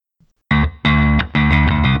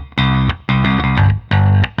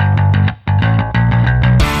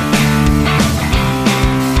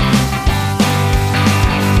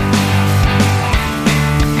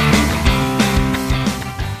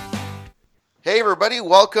Hey everybody,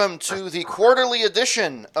 welcome to the quarterly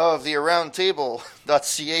edition of the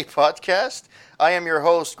AroundTable.ca podcast. I am your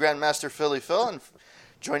host, Grandmaster Philly Phil, and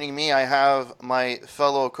joining me I have my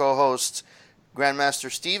fellow co-hosts, Grandmaster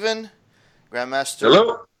Steven,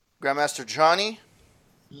 Hello? Grandmaster Johnny,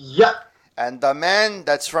 Yeah. and the man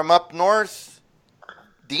that's from up north,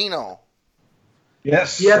 Dino.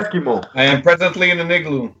 Yes, The Eskimo. I am presently in an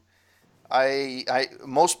igloo.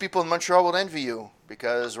 Most people in Montreal would envy you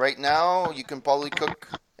because right now you can probably cook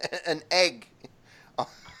an egg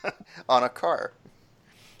on a car.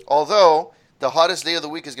 Although the hottest day of the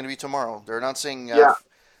week is going to be tomorrow. They're announcing,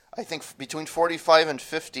 I think, between 45 and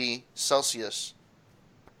 50 Celsius.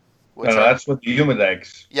 That's what the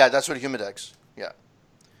Humidex. Yeah, that's what Humidex. Yeah.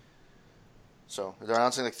 So they're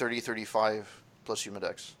announcing like 30, 35 plus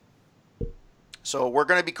Humidex. So we're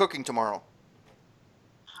going to be cooking tomorrow.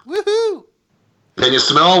 Woohoo! Can you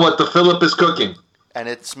smell what the Philip is cooking? And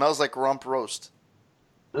it smells like rump roast.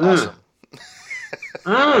 Awesome.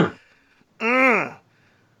 Oh,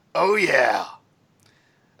 yeah.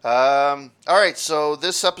 All right, so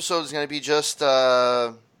this episode is going to be just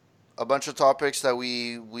a bunch of topics that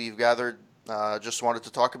we've gathered. Just wanted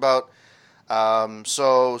to talk about.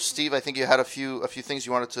 So, Steve, I think you had a few things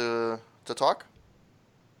you wanted to talk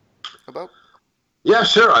about. Yeah,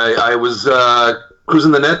 sure. I was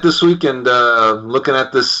cruising the net this week and looking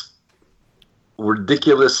at this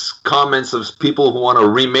ridiculous comments of people who want to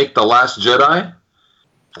remake The Last Jedi.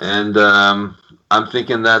 And I'm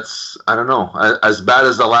thinking I don't know, as bad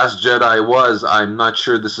as The Last Jedi was, I'm not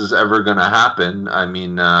sure this is ever going to happen. I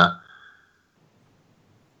mean, I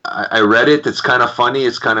read it. It's kind of funny.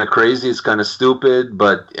 It's kind of crazy. It's kind of stupid.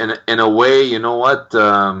 But in a way, you know what?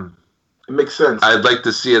 It makes sense. I'd like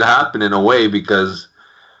to see it happen in a way because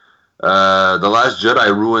The Last Jedi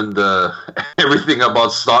ruined everything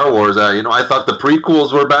about Star Wars. I thought the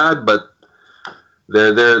prequels were bad, but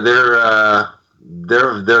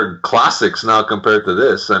they're classics now compared to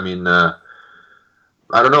this. I mean, I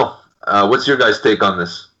don't know. What's your guys' take on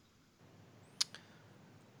this?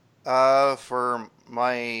 For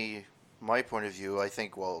my point of view, I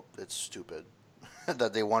think it's stupid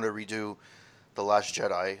that they want to redo The Last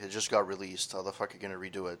Jedi. It just got released. How the fuck are you gonna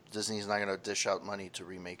redo it? Disney's not gonna dish out money to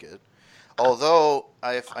remake it. Although,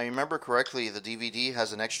 if I remember correctly, the DVD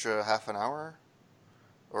has an extra half an hour,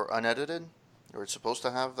 or unedited, or it's supposed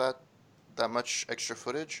to have that much extra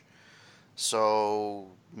footage. So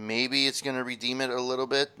maybe it's gonna redeem it a little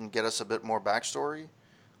bit and get us a bit more backstory,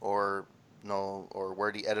 or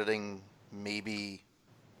where the editing maybe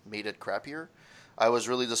made it crappier. I was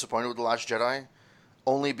really disappointed with The Last Jedi,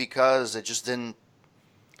 only because it just didn't.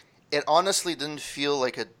 It honestly didn't feel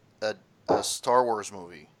like a Star Wars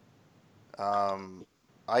movie.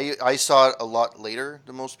 I saw it a lot later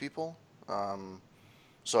than most people.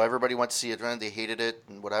 So everybody went to see it and they hated it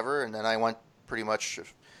and whatever. And then I went pretty much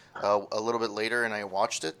a little bit later and I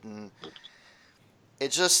watched it. And it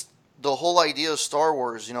just, the whole idea of Star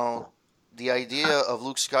Wars, the idea of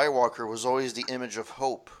Luke Skywalker was always the image of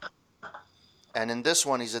hope. And in this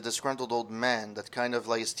one, he's a disgruntled old man that kind of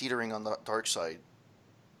like is teetering on the dark side.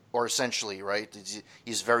 Or essentially, right?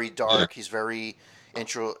 He's very dark. He's very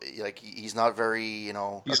he's not very,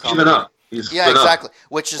 He's given up. Exactly.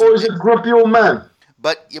 Which is, or is it grumpy old man?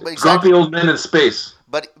 But exactly. Grumpy old man in space.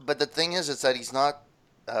 But the thing is that he's not.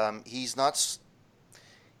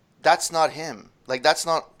 That's not him. Like, that's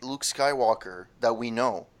not Luke Skywalker that we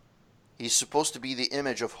know. He's supposed to be the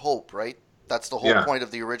image of hope, right? That's the whole point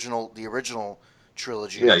of the original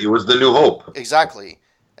trilogy. Yeah, he was the New Hope. Exactly.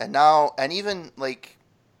 And now, and even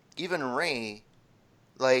Rey,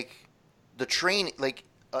 like the train, like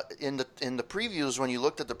in the previews, when you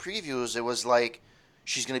looked at the previews, it was like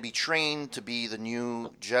she's going to be trained to be the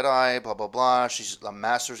new Jedi, blah blah blah. A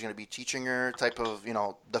master's going to be teaching her, type of,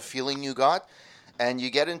 the feeling you got. And you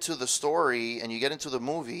get into the story and you get into the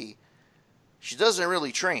movie, she doesn't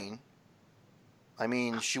really train. I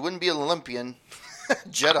mean, she wouldn't be an Olympian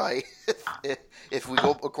Jedi if we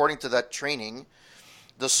go according to that training.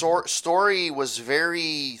 The story was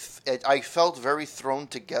I felt very thrown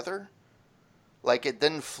together. Like, it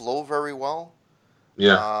didn't flow very well.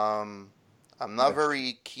 Yeah. I'm not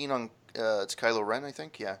very keen on, it's Kylo Ren, I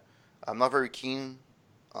think, yeah. I'm not very keen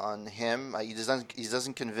on him. He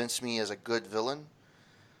doesn't convince me as a good villain.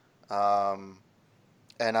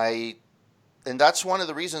 And that's one of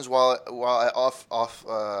the reasons while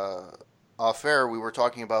off air we were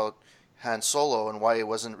talking about Han Solo and why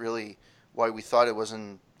we thought it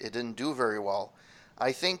didn't do very well.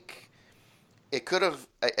 I think it could have.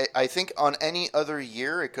 I think on any other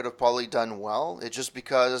year it could have probably done well. It's just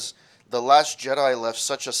because The Last Jedi left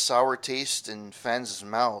such a sour taste in fans'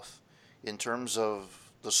 mouth. in terms of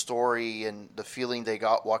the story and the feeling they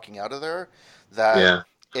got walking out of there, that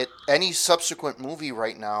any subsequent movie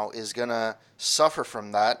right now is gonna suffer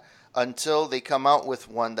from that until they come out with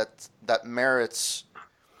one that merits,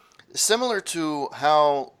 similar to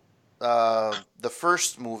how the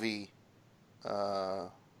first movie,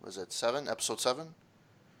 was it episode 7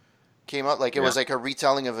 came out, like it was like a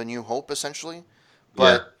retelling of A New Hope essentially,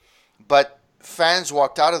 but fans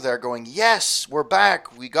walked out of there going, yes, we're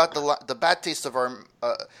back, we got the bad taste of our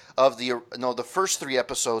the first 3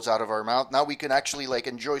 episodes out of our mouth, now we can actually like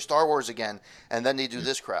enjoy Star Wars again, and then they do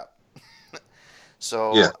this crap.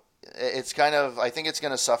 So it's kind of, I think it's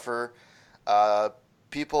going to suffer.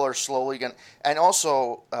 People are slowly going to, and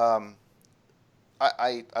also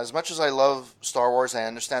I as much as I love Star Wars, I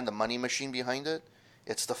understand the money machine behind it.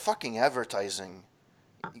 It's the fucking advertising.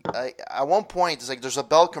 At one point, it's like there's a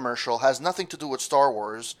Bell commercial, has nothing to do with Star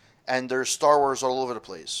Wars, and there's Star Wars all over the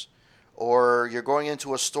place. Or you're going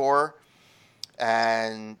into a store,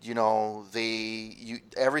 and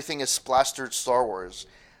everything is plastered Star Wars.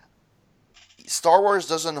 Star Wars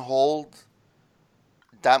doesn't hold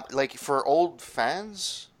that, like, for old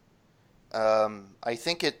fans. I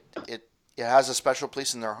think it has a special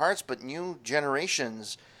place in their hearts, but new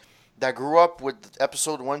generations that grew up with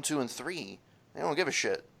episode 1, 2, and 3, they don't give a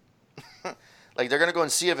shit. Like, they're gonna go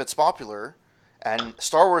and see if it's popular, and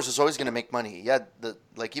Star Wars is always gonna make money. Yeah,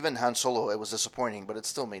 even Han Solo, it was disappointing, but it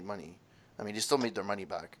still made money. I mean, they still made their money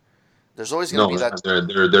back. There's always gonna be that.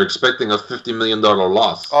 They're expecting a $50 million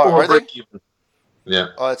loss. Oh, are they? Yeah.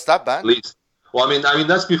 Oh, it's that bad? At least. Well, I mean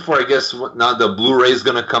that's before, I guess. Now the Blu-ray is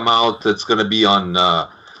gonna come out. It's gonna be on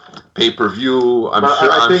pay-per-view.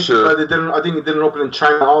 I think it didn't open in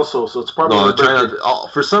China also, so it's probably China.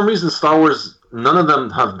 For some reason, Star Wars, none of them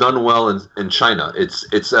have done well in China.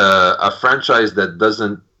 It's a franchise that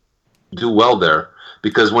doesn't do well there,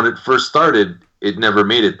 because when it first started, it never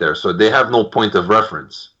made it there, so they have no point of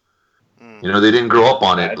reference. They didn't grow up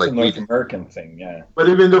on it. It's like a North American thing, yeah. But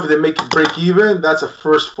even though if they make it break even, that's a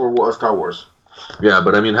first for Star Wars. Yeah,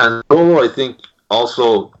 but I mean, Han Solo, I think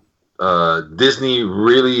also Disney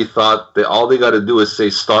really thought that all they got to do is say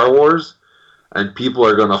Star Wars, and people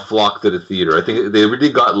are gonna flock to the theater. I think they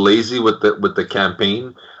really got lazy with the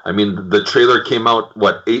campaign. I mean, the trailer came out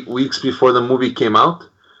 8 weeks before the movie came out.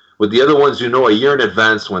 With the other ones, a year in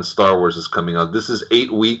advance when Star Wars is coming out. This is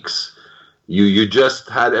 8 weeks. You just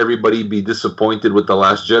had everybody be disappointed with The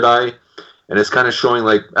Last Jedi, and it's kind of showing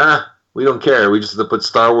like, we don't care. We just have to put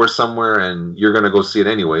Star Wars somewhere, and you're going to go see it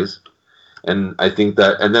anyways. And I think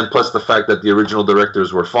that, and then plus the fact that the original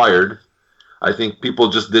directors were fired, I think people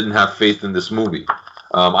just didn't have faith in this movie.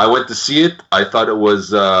 I went to see it. I thought it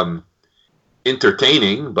was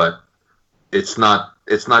entertaining, but it's not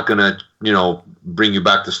going to, bring you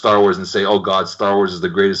back to Star Wars and say, oh God, Star Wars is the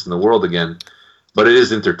greatest in the world again. But it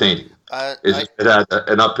is entertaining. It had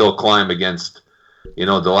an uphill climb against, The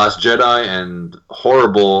Last Jedi and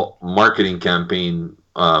horrible marketing campaign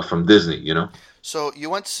from Disney, So you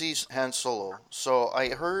went to see Han Solo. So I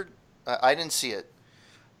heard, I didn't see it,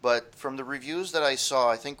 but from the reviews that I saw,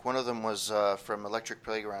 I think one of them was from Electric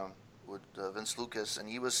Playground with Vince Lucas, and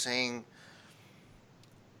he was saying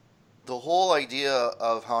the whole idea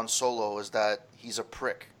of Han Solo is that he's a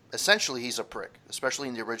prick. Essentially, he's a prick, especially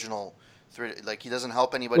in the original. Like, he doesn't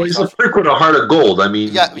help anybody. Well, he's a prick with a heart of gold. I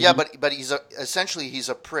mean, but he's essentially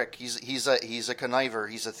a prick. He's a conniver.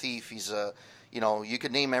 He's a thief. He's a, you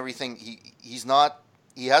could name everything. He's not.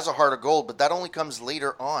 He has a heart of gold, but that only comes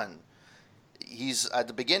later on. He's at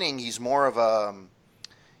the beginning. He's more of a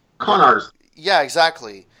con artist. Yeah,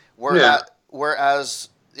 exactly. Whereas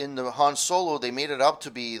in the Han Solo, they made it up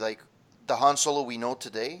to be like the Han Solo we know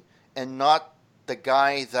today, and not the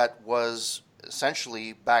guy that was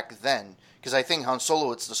essentially back then. Because I think Han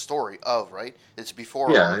Solo, it's the story of, right? It's before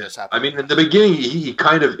all this happened. I mean, in the beginning, he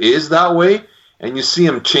kind of is that way, and you see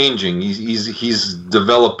him changing. He's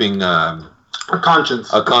developing a conscience.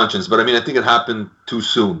 But I mean, I think it happened too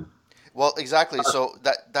soon. Well, exactly. So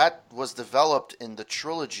that was developed in the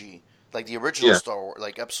trilogy, like the original Star Wars,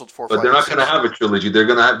 like Episode 4, 5, But they're not going to have a trilogy. They're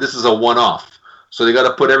going to have, this is a one-off. So they got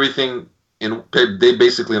to put everything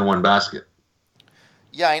basically in one basket.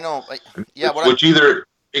 Yeah, I know. Which either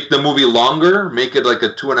make the movie longer, make it like a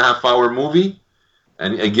 2.5-hour movie,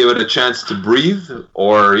 and give it a chance to breathe,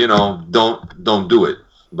 or don't do it.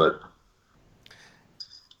 But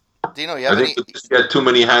Dino, I think we just got too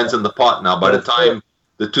many hands in the pot now. By the time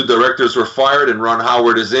the two directors were fired and Ron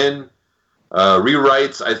Howard is in,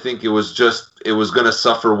 rewrites, I think it was going to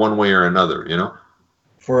suffer one way or another.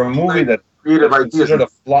 For a movie that considered a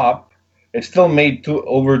flop, it still made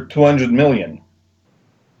over $200 million.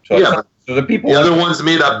 So So the people. The other ones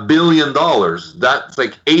made $1 billion. That's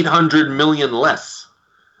like 800 million less.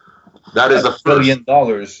 That is a $1 billion.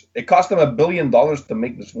 It cost them $1 billion to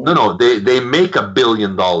make this movie. No, they make $1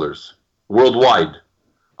 billion worldwide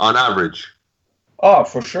on average. Oh,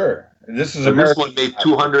 for sure. This is And this American. one made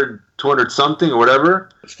 200 something or whatever.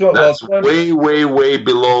 It's still, That's well, way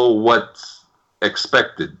below what's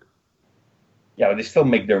expected. Yeah, but they still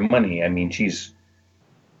make their money. I mean, she's.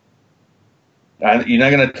 You're not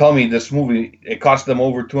going to tell me this movie, it cost them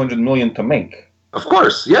over $200 million to make. Of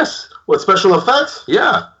course, yes. What, special effects?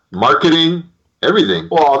 Yeah. Marketing, everything.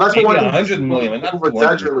 Well, that's Maybe one thing. 100 million, but not Over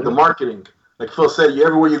exaggerate with the 200. marketing. Like Phil said,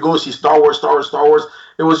 everywhere you go, see Star Wars, Star Wars, Star Wars.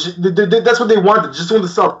 It was that's what they wanted. Just wanted to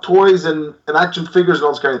sell toys and action figures and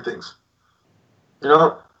all those kind of things. You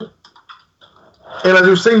know. And as you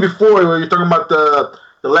were saying before, when you're talking about the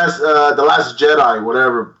last Jedi,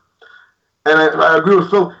 whatever. And I agree with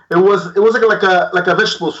Phil. It was like a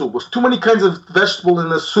vegetable soup. It was too many kinds of vegetable in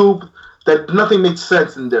the soup that nothing made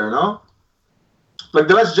sense in there. No. Like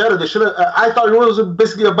the Last Jedi, they should have. I thought it was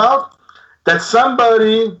basically about that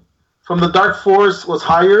somebody from the Dark Force was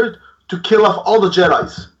hired to kill off all the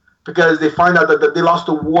Jedis because they find out that they lost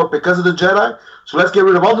the war because of the Jedi. So let's get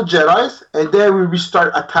rid of all the Jedis and then we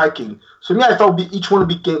restart attacking. So I thought each one would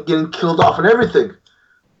be getting killed off and everything.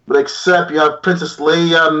 But except you have Princess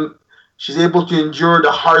Leia. She's able to endure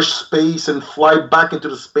the harsh space and fly back into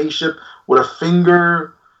the spaceship with a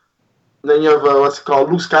finger. And then you have, what's it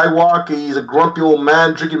called, Luke Skywalker. He's a grumpy old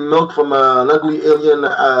man drinking milk from an ugly alien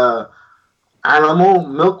animal,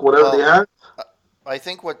 milk, whatever they have. I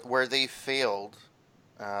think where they failed...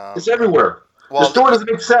 it's everywhere. Well, the story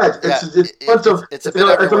doesn't make sense. It's a bit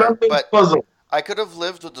everywhere, but puzzle. I could have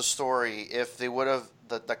lived with the story if they would have...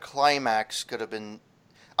 The climax could have been...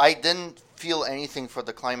 I didn't feel anything for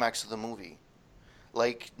the climax of the movie.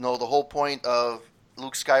 Like, no, the whole point of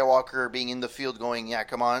Luke Skywalker being in the field going, yeah,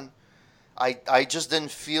 come on. I just didn't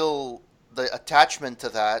feel the attachment to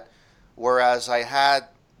that, whereas I had,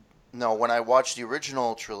 when I watched the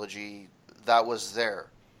original trilogy, that was there.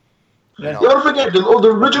 Yeah. You don't forget, the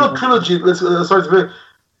original trilogy,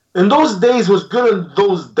 in those days was good in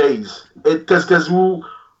those days. Because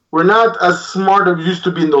we're not as smart as we used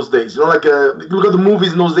to be in those days. You know, like, look at the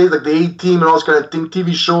movies in those days, like the A-Team and all those kind of things,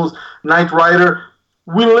 TV shows, Knight Rider.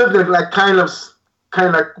 We lived in that kind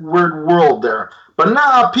of weird world there. But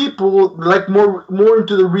now people like more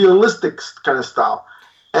into the realistic kind of style.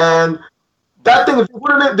 And that thing, if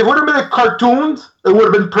they would have made cartoons, it would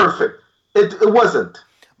have been perfect. It wasn't.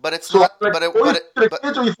 But it's not. Like, But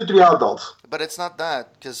kids or you fit to the adults. But it's not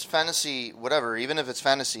that, because fantasy, whatever. Even if it's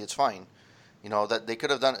fantasy, it's fine. You know that they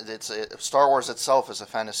could have done. Star Wars itself is a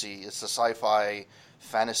fantasy. It's a sci-fi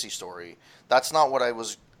fantasy story. That's not what I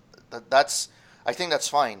was. I think that's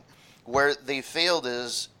fine. Where they failed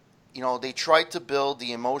is, they tried to build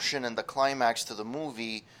the emotion and the climax to the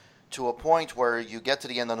movie to a point where you get to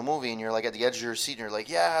the end of the movie and you're like at the edge of your seat and you're like,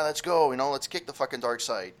 yeah, let's go, let's kick the fucking dark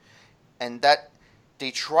side. And that they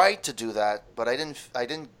tried to do that, but I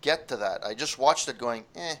didn't get to that. I just watched it going,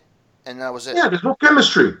 and that was it. Yeah, there's no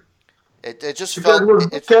chemistry. It just because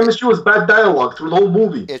felt chemistry was bad dialogue through the whole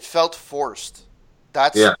movie. It felt forced.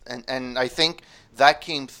 And I think that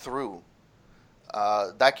came through.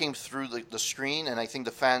 That came through the screen, and I think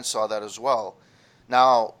the fans saw that as well.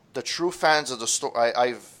 Now, the true fans of the story,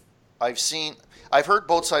 I've heard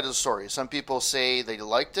both sides of the story. Some people say they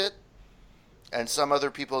liked it, and some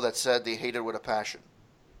other people that said they hated it with a passion.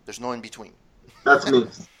 There's no in between. That's me.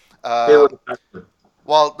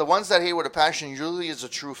 Well, the ones that hate with a passion usually is the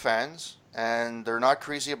true fans, and they're not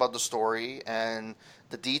crazy about the story, and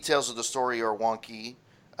the details of the story are wonky.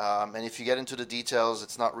 And if you get into the details,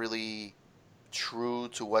 it's not really true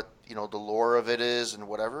to what the lore of it is and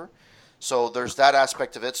whatever. So there's that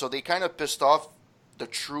aspect of it. So they kind of pissed off the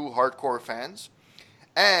true hardcore fans,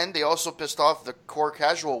 and they also pissed off the core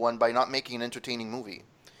casual one by not making an entertaining movie.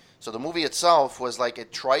 So the movie itself was like,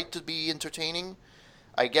 it tried to be entertaining.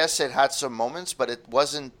 I guess it had some moments, but it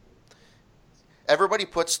wasn't. Everybody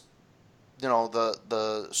puts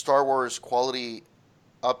the Star Wars quality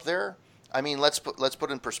up there. I mean, let's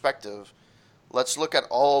put in perspective. Let's look at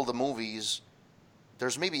all the movies.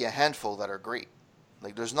 There's maybe a handful that are great.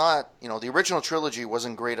 Like, there's not, the original trilogy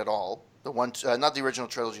wasn't great at all. Not the original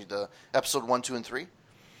trilogy, the episode 1, 2, and 3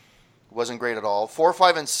 wasn't great at all. 4,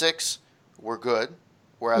 5, and 6 were good.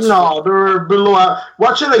 Whereas they're below.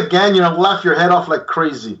 Watch it again, laugh your head off like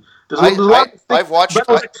crazy. I've watched. But it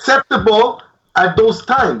was acceptable at those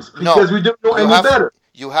times because we didn't know any better.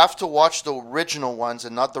 You have to watch the original ones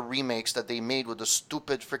and not the remakes that they made with the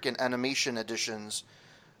stupid freaking animation editions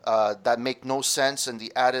that make no sense, and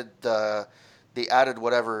the they added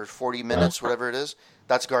whatever 40 minutes, whatever it is.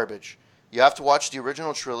 That's garbage. You have to watch the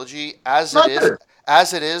original trilogy as it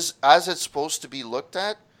is, as it's supposed to be looked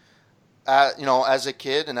at. As a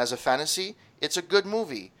kid and as a fantasy, it's a good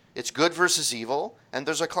movie. It's good versus evil, and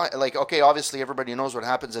there's okay, obviously everybody knows what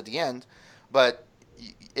happens at the end, but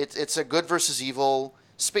it's a good versus evil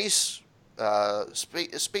space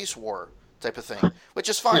war type of thing, which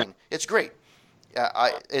is fine. Yeah. It's great.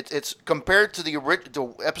 It's compared to the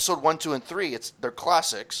episode 1, 2, and 3. They're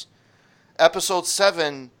classics. Episode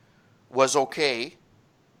 7 was okay.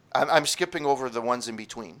 I'm skipping over the ones in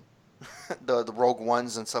between. the Rogue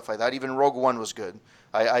Ones and stuff like that. Even Rogue One was good.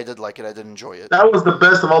 I did like it. I did enjoy it. That was the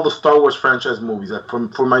best of all the Star Wars franchise movies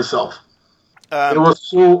for myself. That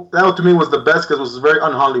to me was the best because it was very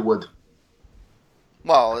un-Hollywood.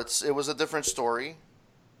 Well, it was a different story.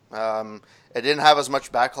 It didn't have as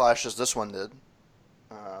much backlash as this one did.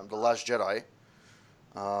 The Last Jedi.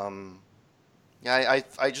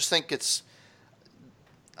 I just think it's.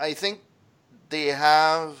 I think they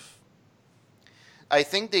have. I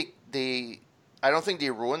think they. I don't think they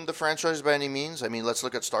ruined the franchise by any means. I mean, let's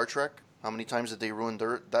look at Star Trek. How many times did they ruin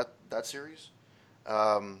that series?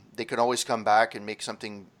 They can always come back and make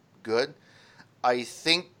something good. I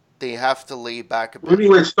think they have to lay back a bit.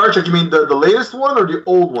 Wait, Star Trek, you mean the latest one or the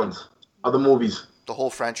old ones of the movies? The whole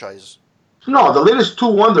franchise. No, the latest two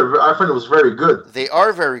ones, I find it was very good. They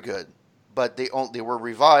are very good, but they were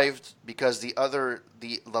revived because the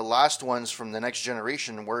last ones from the Next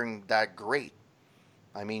Generation weren't that great.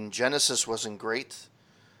 I mean, Genesis wasn't great.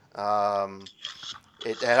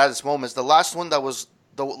 It had its moments. The last one that was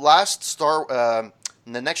the last the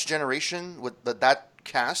Next Generation with that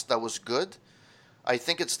cast that was good. I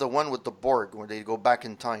think it's the one with the Borg where they go back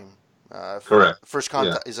in time. Correct. First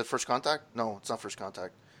Contact. Yeah. Is it First Contact? No, it's not First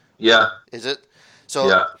Contact. Yeah. Is it?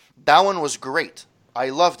 So that one was great. I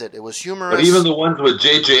loved it. It was humorous. But even the ones with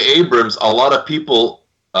J.J. Abrams, a lot of people,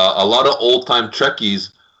 a lot of old-time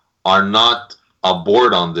Trekkies are not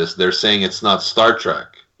aboard on this. They're saying it's not Star Trek.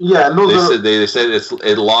 Yeah, no. They said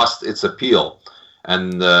it lost its appeal,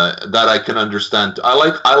 and that I can understand. I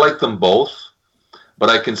like them both, but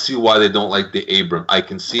I can see why they don't like the Abrams. I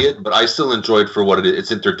can see it, but I still enjoy it for what it is.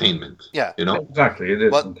 It's entertainment. Yeah, you know exactly. It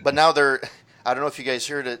is. But now they're. I don't know if you guys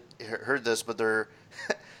heard this, but they're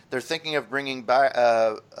thinking of bringing back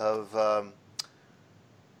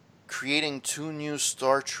creating 2 new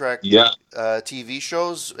Star Trek TV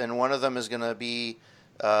shows, and one of them is going to be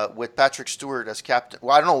with Patrick Stewart as captain.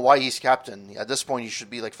 Well, I don't know why he's captain. At this point, he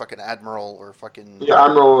should be like fucking admiral or fucking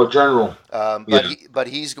admiral or general. But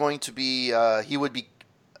he's going to be. He would be.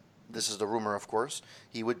 This is the rumor, of course.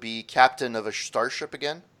 He would be captain of a starship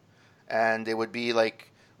again, and it would be like.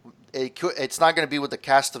 It's not going to be with the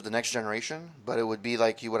cast of the Next Generation, but it would be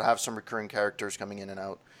like you would have some recurring characters coming in and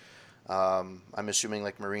out. I'm assuming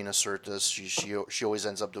like Marina Sirtis. She always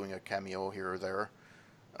ends up doing a cameo here or there.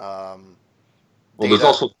 Well, there's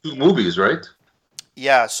also 2 movies, right?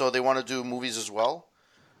 Yeah, so they want to do movies as well.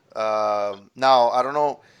 Now I don't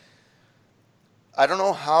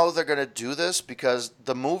know how they're going to do this because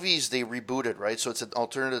the movies they rebooted, right? So it's an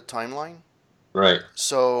alternative timeline. Right.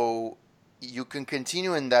 So you can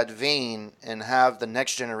continue in that vein and have the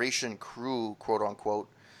Next Generation crew, quote unquote,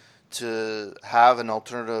 to have an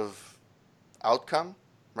alternative outcome,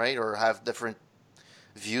 right? Or have different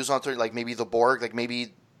views on it, like maybe the Borg, like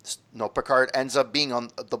maybe Picard ends up being on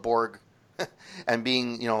the Borg and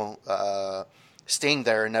being, staying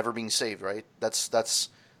there and never being saved, right? That's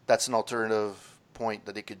an alternative point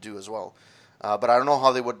that they could do as well. But I don't know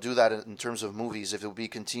how they would do that in terms of movies, if it would be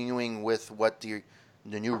continuing with what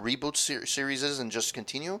the new reboot series is and just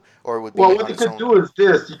continue, or it would be. Well, what you could do is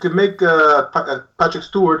this: you could make Patrick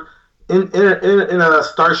Stewart in a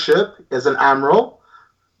starship as an admiral.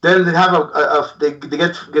 Then they have they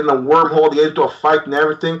get in a wormhole, they get into a fight and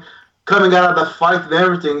everything. Coming out of the fight and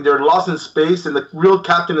everything, they're lost in space, and the real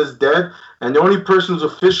captain is dead. And the only person who's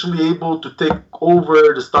officially able to take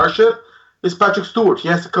over the starship is Patrick Stewart. He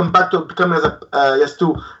has to come back to become he has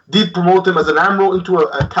to depromote him as an admiral into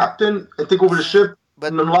a captain and take over the ship. But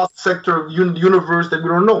in the lost sector of universe that we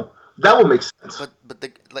don't know. That would make sense. But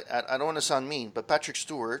I don't want to sound mean, but Patrick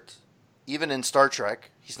Stewart, even in Star Trek,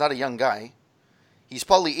 he's not a young guy. He's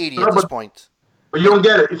probably 80 at this point. But you don't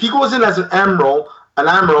get it. If he goes in as an admiral,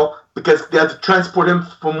 because they have to transport him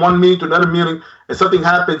from one meeting to another meeting, and something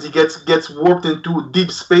happens, he gets warped into deep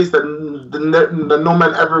space that no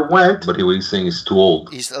man ever went. But what he's saying is too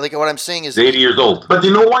old. He's like what I'm saying is he's 80 years old. But you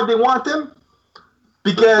know why they want him?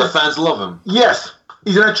 Because the fans love him. Yes.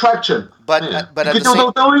 He's an attraction. But you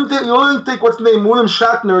only take what's name William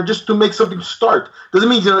Shatner just to make something start. Doesn't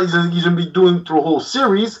mean he's going to be doing through a whole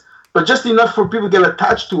series. but just enough for people to get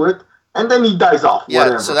attached to it, and then he dies off. Yeah,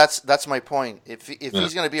 whatever. so that's my point. If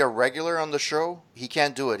he's gonna be a regular on the show, he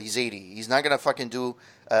can't do it. He's 80. He's not gonna fucking do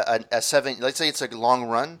a 7. Let's say it's a long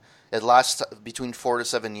run. It lasts between 4 to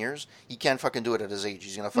 7 years. He can't fucking do it at his age.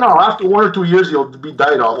 He's gonna fucking No, after 1 or 2 years, he'll be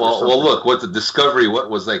died off. Well, look, what the Discovery, what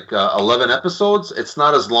was like 11 episodes? It's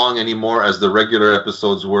not as long anymore as the regular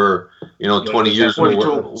episodes were, 20 years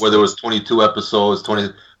ago, where there was 22 episodes,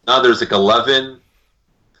 20. Now there's like 11.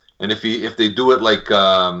 And if they do it like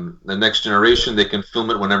the Next Generation, they can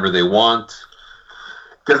film it whenever they want.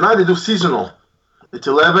 Because now they do seasonal. It's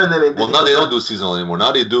 11, and now they don't do seasonal anymore.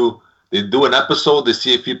 Now they do an episode. They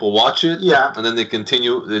see if people watch it. Yeah. And then they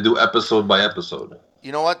continue. They do episode by episode.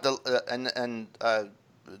 You know what?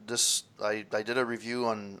 This I did a review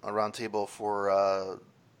on a roundtable for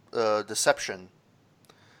Deception,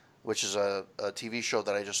 which is a TV show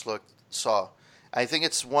that I just saw. I think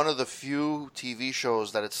it's one of the few TV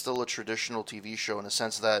shows that it's still a traditional TV show in the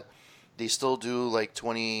sense that they still do like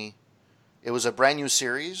 20. It was a brand new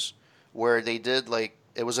series where they did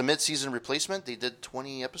it was a mid-season replacement. They did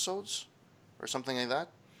 20 episodes or something like that.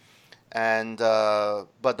 And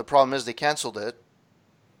but the problem is they canceled it,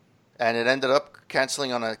 and it ended up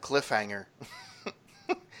canceling on a cliffhanger.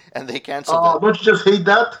 And they canceled it. Don't you just hate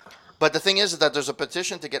that? But the thing is that there's a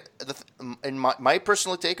petition to get. In my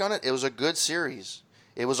personal take on it, it was a good series.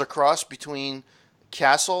 It was a cross between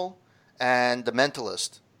Castle and The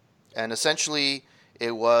Mentalist, and essentially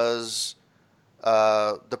it was.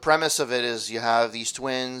 The premise of it is you have these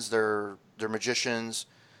twins. They're magicians.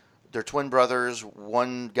 They're twin brothers.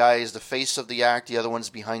 One guy is the face of the act. The other one's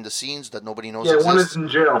behind the scenes that nobody knows exists. One is in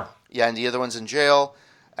jail. Yeah, and the other one's in jail.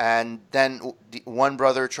 And then one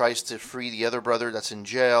brother tries to free the other brother that's in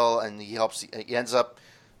jail, and he ends up,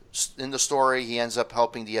 in the story, he ends up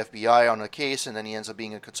helping the FBI on a case, and then he ends up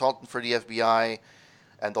being a consultant for the FBI.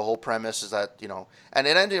 And the whole premise is that, and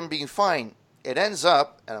it ended up being fine. It ends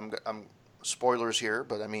up, and I'm spoilers here,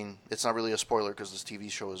 but I mean, it's not really a spoiler because this TV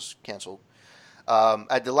show is canceled.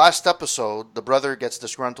 At the last episode, the brother gets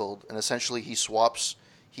disgruntled, and essentially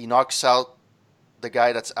he knocks out the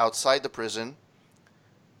guy that's outside the prison,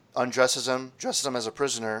 undresses him, dresses him as a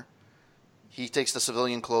prisoner. He takes the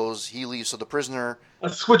civilian clothes, he leaves, so the prisoner... A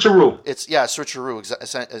switcheroo. Switcheroo,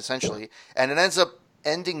 essentially. And it ends up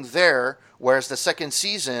ending there, whereas the second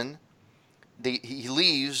season, he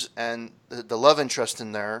leaves, and the love interest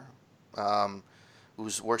in there, who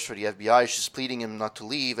works for the FBI, she's pleading him not to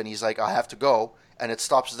leave, and he's like, I have to go, and it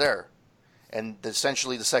stops there. And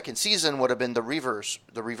essentially the second season would have been the reverse,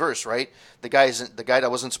 right? The guy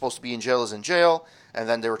that wasn't supposed to be in jail is in jail, and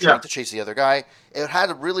then they were trying to chase the other guy. It had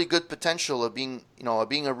a really good potential of being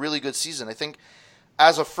a really good season. I think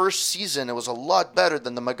as a first season, it was a lot better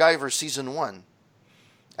than the MacGyver season 1.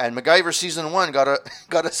 And MacGyver season 1 got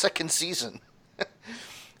a second season.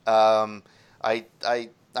 I'm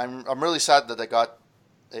really sad that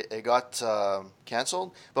it got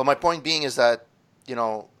canceled. But my point being is that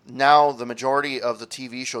now the majority of the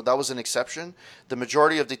TV show, that was an exception. The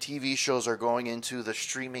majority of the TV shows are going into the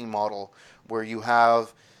streaming model where you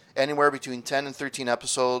have anywhere between 10 and 13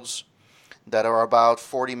 episodes that are about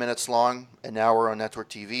 40 minutes long, an hour on network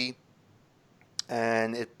TV.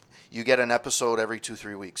 And you get an episode every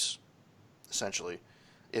 2-3 weeks, essentially,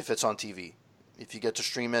 if it's on TV. If you get to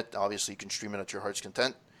stream it, obviously you can stream it at your heart's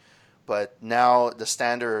content. But now the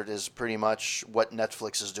standard is pretty much what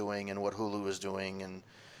Netflix is doing and what Hulu is doing,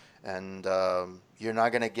 and you're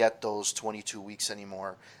not going to get those 22 weeks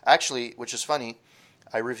anymore. Actually, which is funny,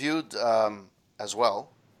 I reviewed as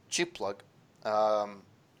well, cheap plug,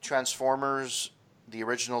 Transformers, the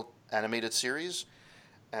original animated series,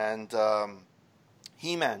 and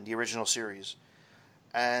He-Man, the original series.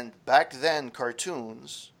 And back then,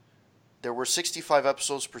 cartoons, there were 65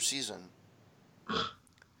 episodes per season.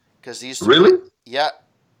 Because they used to really?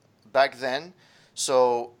 Back then.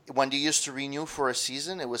 So when they used to renew for a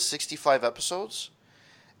season, it was 65 episodes,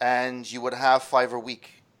 and you would have 5 a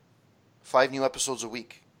week, 5 new episodes a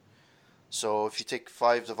week. So if you take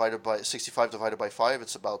 65 divided by 5,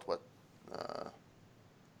 it's about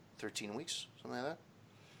 13 weeks, something like that.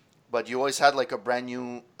 But you always had like a brand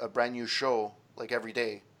new show like every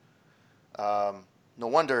day. No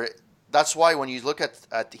wonder. That's why when you look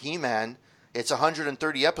at He-Man, it's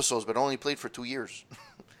 130 episodes, but only played for 2 years.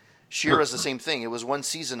 She-Ra's the same thing. It was one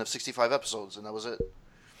season of 65 episodes, and that was it.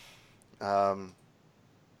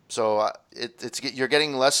 So you're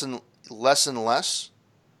getting less and less.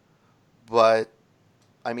 But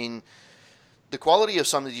I mean, the quality of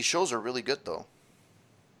some of these shows are really good, though.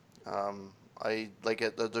 I like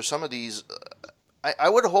it. There's some of these. I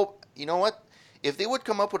would hope. You know what? if they would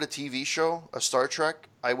come up with a TV show, a Star Trek,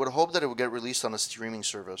 I would hope that it would get released on a streaming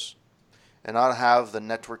service and not have the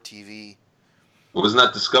network TV. Wasn't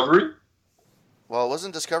that Discovery? Well,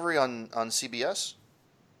 wasn't Discovery on CBS?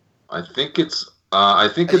 I think it's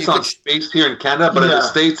on Space here in Canada, but in the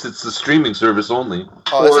States it's the streaming service only.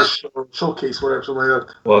 Or Showcase, whatever, something like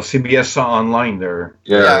that. Well, CBS saw online there.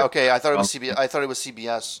 Yeah. Okay. I thought it was CBS. I thought it was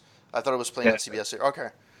CBS. I thought it was playing on CBS. Okay.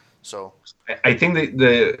 So I think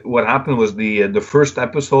the what happened was the first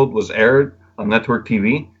episode was aired on network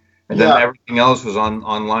TV, and then everything else was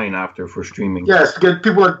online after for streaming. Yes, to get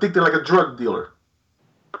people addicted like a drug dealer.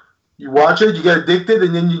 You watch it, you get addicted,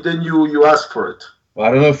 and then you ask for it. Well,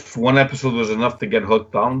 I don't know if one episode was enough to get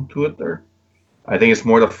hooked on to it there. I think it's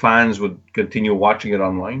more the fans would continue watching it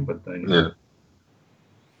online, but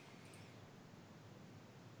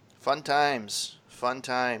Fun times.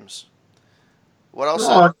 What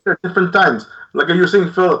else? Different times. Like you're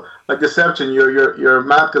saying, Phil, like Deception, you're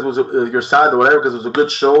mad because you're sad or whatever because it was a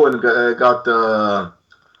good show and it got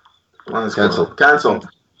canceled.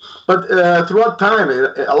 But throughout time,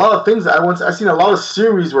 a lot of things I seen a lot of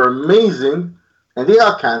series were amazing, and they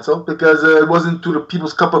got canceled because it wasn't to the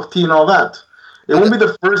people's cup of tea and all that. It won't be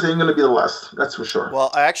the first; it ain't gonna be the last. That's for sure.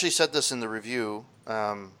 Well, I actually said this in the review.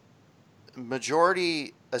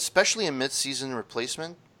 Majority, especially in mid-season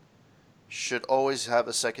replacement, should always have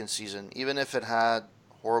a second season, even if it had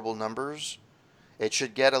horrible numbers. It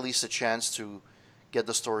should get at least a chance to get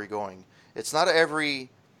the story going. It's not every,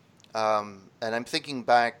 and I'm thinking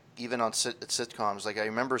back even on sitcoms. Like I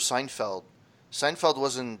remember Seinfeld. Seinfeld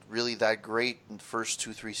wasn't really that great in the first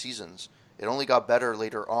 2-3 seasons. It only got better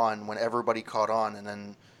later on when everybody caught on, and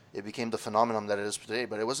then it became the phenomenon that it is today.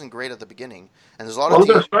 But it wasn't great at the beginning. And there's a lot of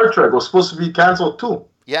Star Trek was supposed to be canceled too.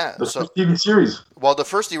 Yeah, the first TV series. Well, the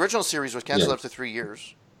original series was canceled after 3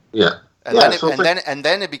 years. Yeah, and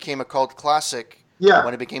then it became a cult classic. Yeah.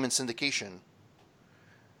 When it became in syndication.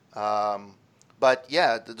 But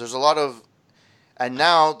yeah, there's a lot of, and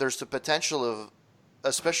now there's the potential of,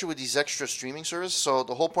 especially with these extra streaming services. So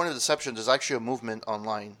the whole point of Deception, there's actually a movement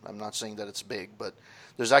online. I'm not saying that it's big, but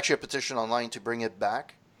there's actually a petition online to bring it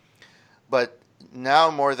back. But now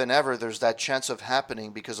more than ever, there's that chance of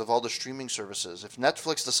happening because of all the streaming services. If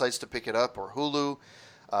Netflix decides to pick it up or Hulu,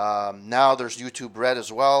 now there's YouTube Red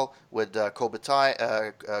as well with Cobra Tai,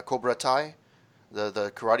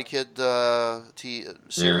 the Karate Kid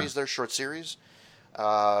series, their short series.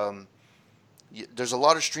 There's a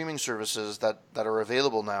lot of streaming services that are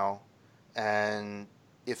available now, and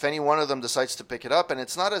if any one of them decides to pick it up, and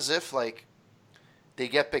it's not as if like they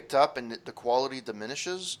get picked up and the quality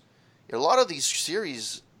diminishes. A lot of these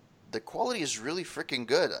series, the quality is really freaking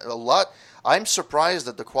good. I'm surprised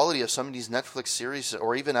at the quality of some of these Netflix series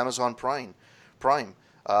or even Amazon Prime.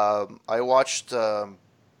 I watched The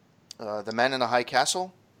Man in the High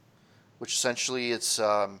Castle, which essentially it's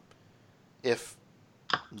if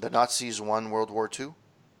the Nazis won World War II,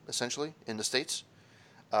 essentially in the States,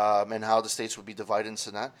 and how the States would be divided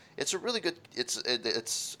into that. It's a really good.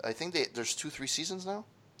 It's. I think there's 2-3 seasons now.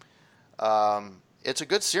 It's a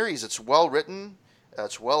good series. It's well written.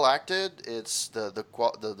 It's well acted. It's the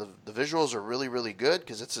visuals are really really good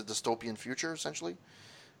because it's a dystopian future essentially,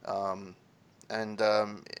 and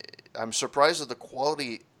I'm surprised at the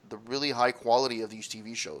quality, the really high quality of these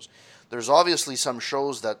TV shows. There's obviously some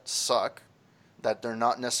shows that suck, that they're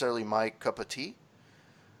not necessarily my cup of tea,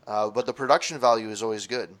 but the production value is always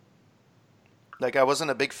good. Like I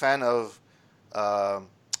wasn't a big fan of, what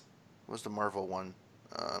was the Marvel one?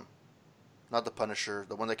 Not the Punisher,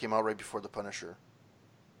 the one that came out right before the Punisher.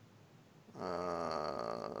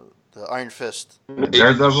 The Iron Fist.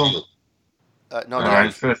 Daredevil. No, the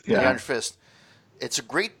Iron Fist. Yeah. The Iron Fist. It's a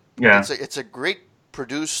great. Yeah. It's a great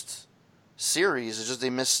produced series. It's just they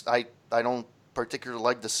miss. I don't particularly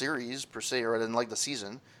like the series per se, or I didn't like the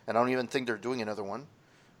season, and I don't even think they're doing another one.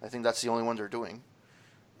 I think that's the only one they're doing.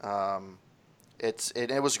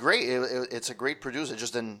 It was great. It's a great produce. It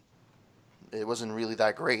just didn't. It wasn't really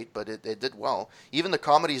that great, but it did well. Even the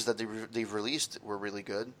comedies that they've released were really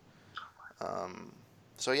good.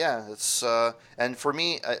 So yeah, it's and for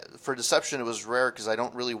me, for Deception, it was rare because I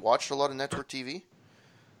don't really watch a lot of network TV.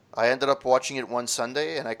 I ended up watching it one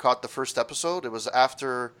Sunday, and I caught the first episode. It was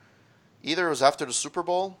after the Super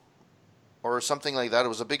Bowl or something like that. It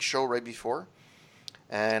was a big show right before,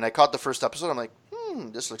 and I caught the first episode. I'm like,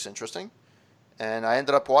 this looks interesting. And I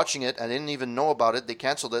ended up watching it. I didn't even know about it. They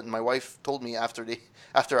canceled it, and my wife told me after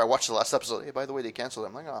I watched the last episode, hey, by the way, they canceled it.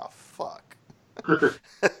 I'm like, oh, fuck.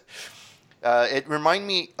 It reminded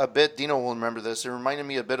me a bit, Dino will remember this, it reminded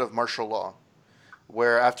me a bit of Martial Law,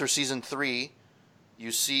 where after season 3,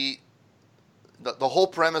 you see the whole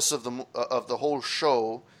premise of the whole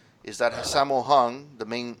show is that Sammo Hung, the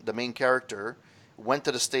main character, went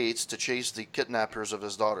to the States to chase the kidnappers of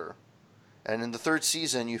his daughter. And in the third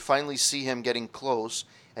season, you finally see him getting close,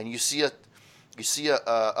 and you see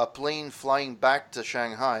a plane flying back to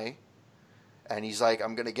Shanghai, and he's like,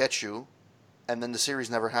 "I'm gonna get you," and then the series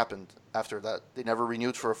never happened after that. They never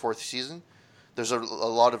renewed for a fourth season. There's a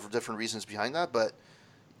lot of different reasons behind that, but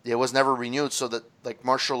it was never renewed. So that like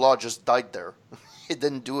martial law just died there. It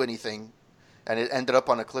didn't do anything, and it ended up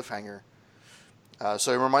on a cliffhanger.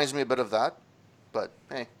 So it reminds me a bit of that, but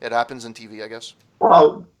hey, it happens in TV, I guess.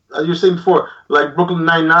 Well, as you were saying before, like Brooklyn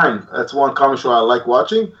Nine-Nine, that's one comic show I like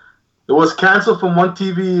watching. It was canceled from one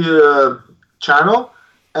TV channel,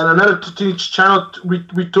 and another TV channel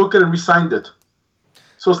retook it and re-signed it.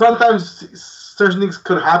 So sometimes certain things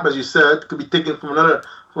could happen, as you said, could be taken from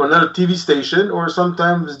another TV station, or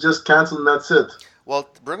sometimes it's just canceled and that's it. Well,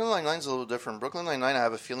 Brooklyn Nine-Nine is a little different. Brooklyn Nine-Nine, I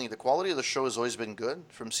have a feeling the quality of the show has always been good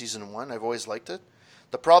from season one. I've always liked it.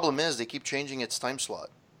 The problem is they keep changing its time slot.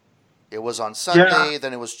 It was on Sunday,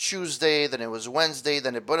 then it was Tuesday, then it was Wednesday,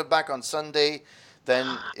 then it put it back on Sunday,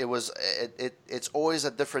 then it's always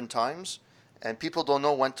at different times, and people don't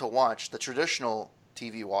know when to watch. The traditional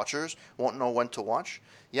TV watchers won't know when to watch.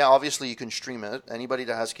 Yeah, obviously you can stream it. Anybody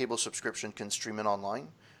that has cable subscription can stream it online,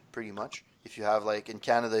 pretty much. If you have, like in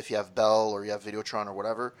Canada, if you have Bell or you have Videotron or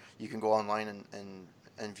whatever, you can go online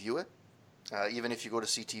and view it. Even if you go to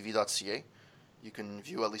ctv.ca, you can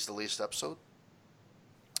view at least the latest episode.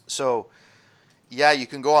 So, yeah, you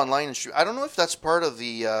can go online and stream. I don't know if that's part of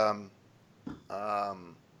the,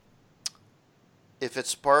 if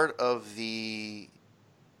it's part of the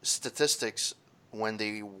statistics when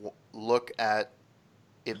they look at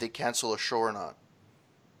if they cancel a show or not.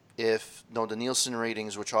 The Nielsen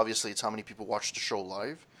ratings, which obviously it's how many people watch the show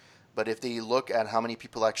live, but if they look at how many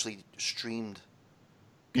people actually streamed.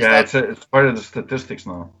 Yeah, it's part of the statistics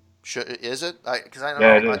now. Is it? Because I don't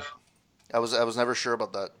know. It is. I was never sure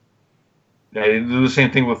about that. Yeah, they do the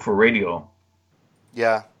same thing for radio.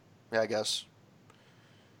 Yeah, I guess.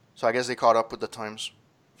 So I guess they caught up with the times.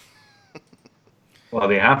 Well,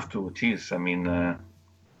 they have to. Jeez, I mean.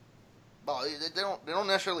 Well, they don't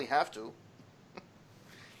necessarily have to.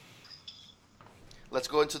 Let's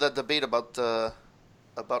go into that debate about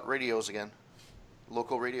radios again,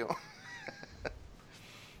 local radio.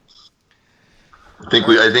 I think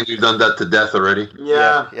we've done that to death already.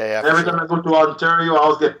 Yeah. Every sure. time I go to Ontario, I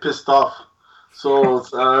always get pissed off. So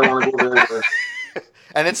I don't want to go there.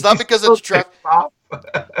 And it's not because it's traffic.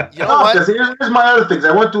 You know what? Because here's my other things.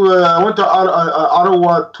 I went to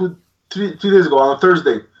Ottawa 3 days ago on a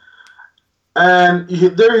Thursday. And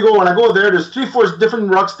there you go. When I go there's 3-4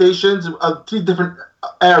 different rock stations of 3 different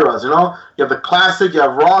eras. You know, you have the classic, you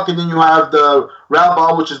have rock, and then you have the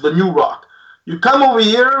Rabba, which is the new rock. You come over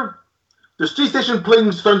here, there's 3 stations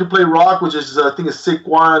starting to play rock, which is I think is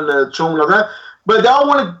Sikwan, Chom, and all that. But they all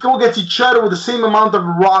want to go against each other with the same amount of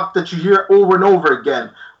rock that you hear over and over again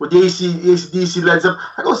with the AC/DC, Led Zeppelin.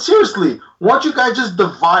 I go, seriously, why don't you guys just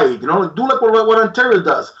divide? You know, do like what Ontario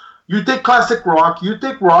does. You take classic rock, you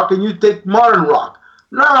take rock, and you take modern rock.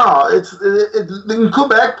 No, in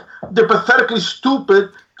Quebec, they're pathetically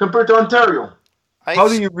stupid compared to Ontario. How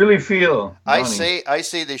do you really feel, Johnny? I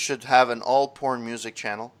say they should have an all porn music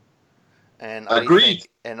channel, and Agreed.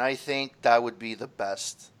 I think that would be the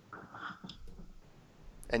best.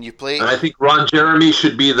 And you play. And I think Ron Jeremy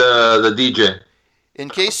should be the DJ. In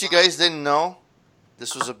case you guys didn't know,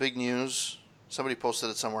 this was a big news. Somebody posted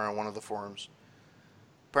it somewhere on one of the forums.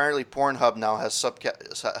 Apparently, Pornhub now has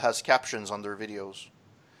captions on their videos.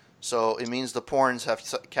 So it means the porns have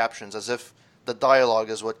captions, as if the dialogue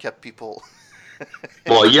is what kept people.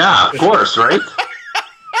 Well, yeah, of course, right?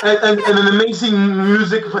 and an amazing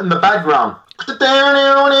music in the background. Ooh,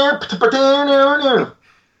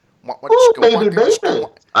 baby.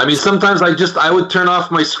 I mean, sometimes I would turn off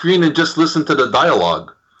my screen and just listen to the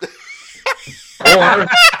dialogue. Or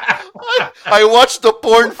I watched the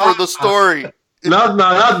porn for the story. No.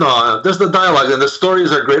 There's the dialogue, and the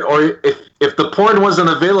stories are great. Or if the porn wasn't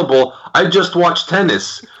available, I'd just watch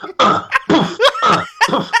tennis.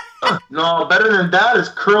 No, better than that is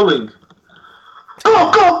curling.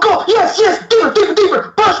 Go! Yes!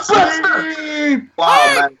 Deeper! Push!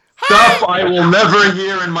 Wow, man. Stuff I will never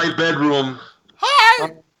hear in my bedroom.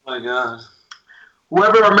 Hi! Oh my god.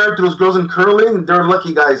 Whoever are married to those girls in curling, they're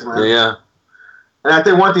lucky guys, man. Yeah. And I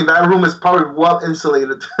think one thing, that room is probably well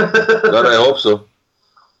insulated. God, I hope so.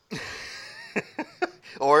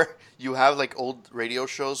 Or you have like old radio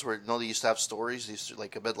shows where they used to have stories. They used to,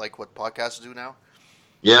 like a bit like what podcasts do now.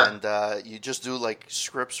 Yeah. And you just do like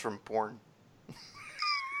scripts from porn.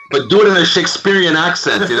 but do it in a Shakespearean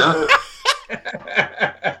accent, you know?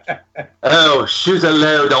 Oh, shoot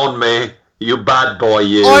aloud on me, you bad boy,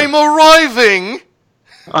 you. I'm arriving!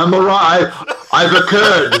 I'm alright. I've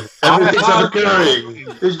occurred. Everything's occurring.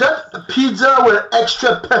 Is that pizza with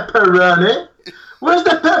extra pepperoni? Where's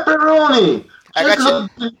the pepperoni? I Just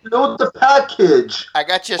load the package. I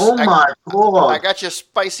got your, Oh my god. I got your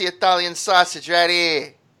spicy Italian sausage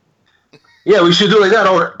ready. Yeah, we should do like that,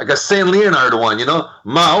 or like a Saint Leonard one, you know?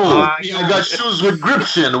 I yeah. got shoes with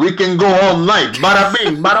gription. We can go all night. Bada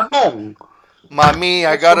bing, bada boom. Mommy,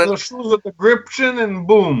 I got The it. shoes with the gription and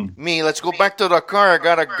boom. Me, let's go back to the car. I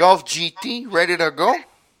got a Golf GT ready to go.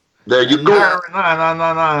 There you go.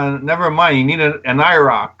 No. Never mind. You need an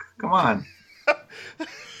IROC. Come on.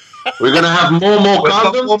 We're gonna have Momo With the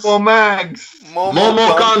condoms. Momo mags.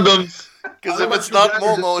 Momo condoms. Because if it's not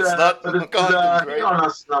Momo, it's not condoms, right? No,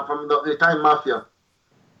 it's not from the Italian Mafia.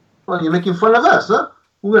 Well, you're making fun of us, huh?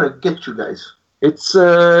 We're gonna get you guys. It's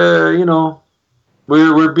you know,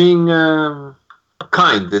 we're being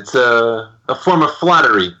kind. It's a form of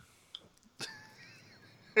flattery.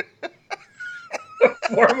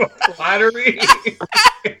 Form of flattery.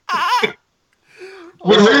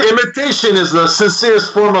 Imitation is the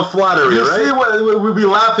sincerest form of flattery, You see, right? we'll be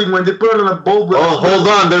laughing when they put it on a boat. With Oh, hold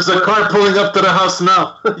on. There's a car pulling up to the house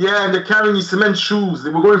now. Yeah, and they're carrying these cement shoes.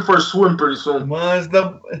 We're going for a swim pretty soon. Well, it's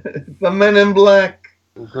the men in black.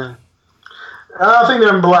 Okay. I don't think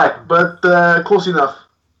they're in black, but close enough.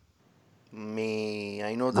 Me,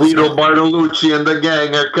 I know this Guido guy. Bartolucci and the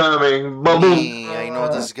gang are coming. Ba-boom. Me, I know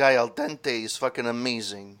this guy Al Dente is fucking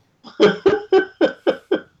amazing.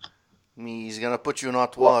 Me, he's gonna put you in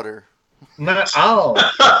hot water. Not Al.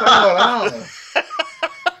 Talk about Al.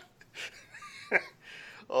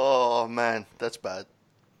 Oh man, that's bad.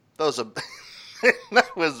 That was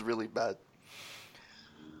that was really bad.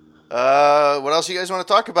 What else you guys want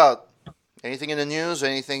to talk about? Anything in the news?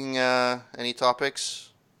 Anything? Any topics?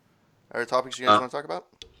 Other topics you guys want to talk about?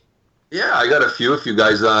 Yeah, I got a few. If you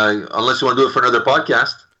guys, unless you want to do it for another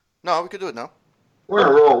podcast. No, we could do it now. We're on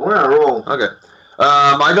a roll. We're on a roll. Okay.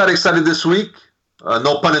 I got excited this week.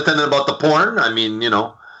 No pun intended about the porn. I mean, you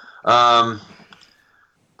know,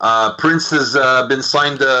 Prince has been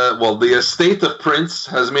signed. Well, the estate of Prince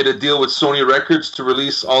has made a deal with Sony Records to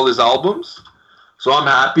release all his albums. So I'm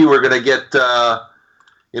happy. We're gonna get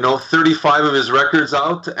 35 of his records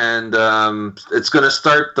out, and it's gonna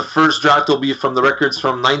start. The first draft will be from the records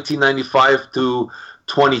from 1995 to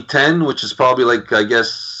 2010, which is probably like, I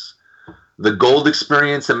guess, the Gold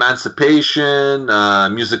Experience, Emancipation,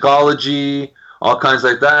 Musicology, all kinds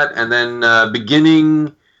like that. And then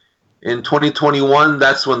beginning in 2021,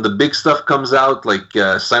 that's when the big stuff comes out, like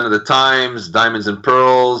Sign of the Times, Diamonds and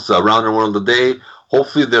Pearls, Around the World a Day.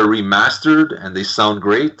 Hopefully they're remastered and they sound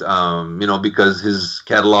great, because his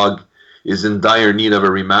catalog is in dire need of a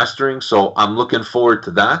remastering. So I'm looking forward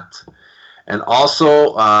to that. And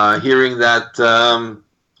also hearing that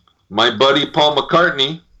my buddy Paul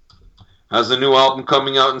McCartney has a new album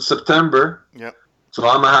coming out in September. Yep. So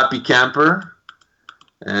I'm a happy camper.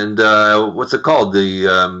 And what's it called?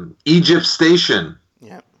 The Egypt Station.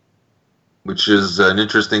 Yep. Which is an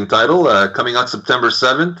interesting title. Coming out September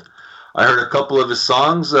 7th. I heard a couple of his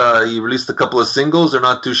songs. He released a couple of singles. They're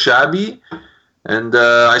not too shabby. And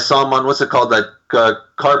I saw him on, what's it called? That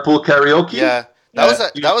Carpool Karaoke? Yeah. He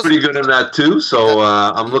was pretty good in that too. So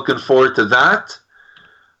I'm looking forward to that.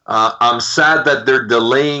 I'm sad that they're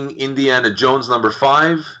delaying Indiana Jones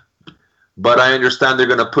 #5, but I understand they're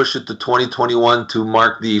going to push it to 2021 to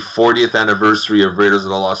mark the 40th anniversary of Raiders of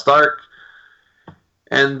the Lost Ark.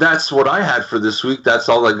 And that's what I had for this week. That's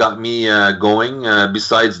all that got me going,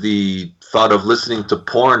 besides the thought of listening to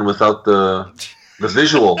porn without the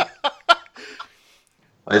visual.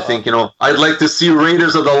 I think, I'd like to see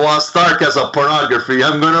Raiders of the Lost Ark as a pornography.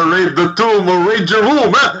 I'm going to raid the tomb or raid your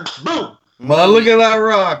room. Boom! Well, look at that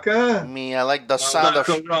rock, huh? Me, I like the sound of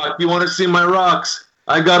rock. You want to see my rocks?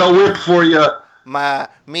 I got a whip for you.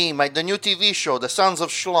 the new TV show, The Sounds of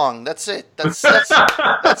Schlong. That's it. That's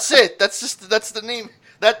it. That's the name.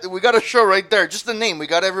 That we got a show right there. Just the name. We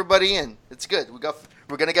got everybody in. It's good.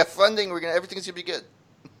 We're gonna get funding. Everything's gonna be good.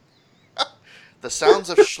 The Sounds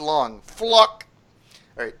of Schlong. Flock.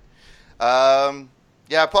 All right.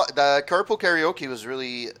 The Carpool Karaoke was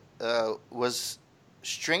really was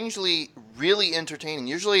strangely really entertaining.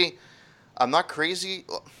 Usually, I'm not crazy.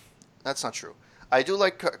 Well, that's not true. I do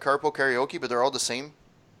like Carpool Karaoke, but they're all the same.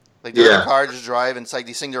 Like they're in a car, just drive, and it's like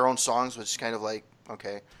they sing their own songs, which is kind of like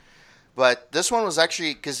okay. But this one was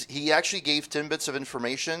actually because he actually gave tidbits of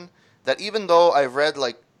information that even though I've read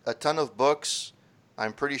like a ton of books,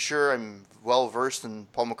 I'm pretty sure I'm well versed in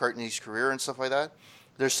Paul McCartney's career and stuff like that.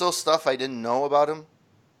 there's still stuff I didn't know about him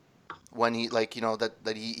when he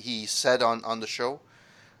that he said on the show,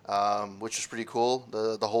 which was pretty cool.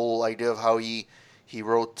 The whole idea of how he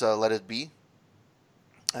wrote "Let It Be,"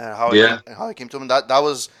 how it came to him. That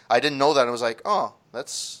was, I didn't know that. I was like, oh,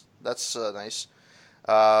 that's nice.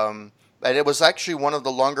 And it was actually one of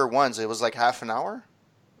the longer ones. It was like half an hour,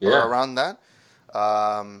 or around that.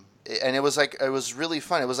 And it was really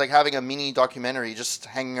fun. It was like having a mini documentary, just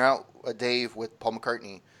hanging out a day with Paul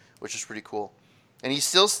McCartney, which is pretty cool. And he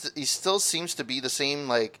still seems to be the same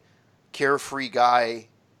like carefree guy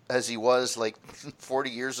as he was like 40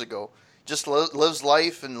 years ago. Just lives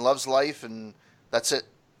life and loves life, and that's it.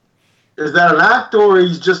 Is that an act, or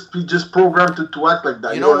he's just programmed to act like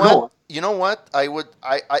that? You know what? You know what? I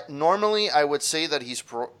normally I would say that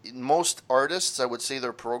most artists, I would say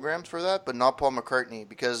they're programmed for that, but not Paul McCartney,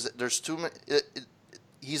 because there's too many.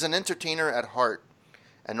 He's an entertainer at heart,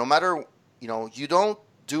 and no matter, you don't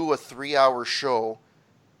do a 3-hour show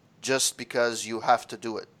just because you have to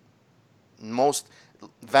do it.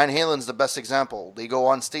 Van Halen's the best example. They go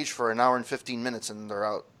on stage for an hour and 15 minutes and they're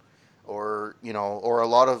out. Or a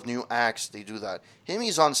lot of new acts, they do that.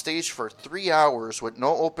 He's on stage for 3 hours with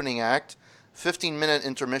no opening act, 15-minute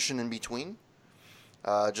intermission in between,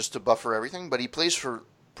 just to buffer everything. But he plays for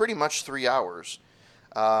pretty much 3 hours.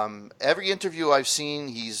 Every interview I've seen,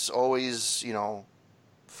 he's always,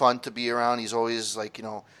 fun to be around. He's always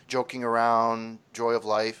joking around, joy of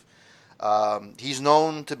life. He's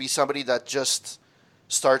known to be somebody that just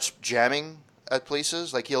starts jamming at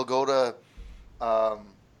places. Like he'll go to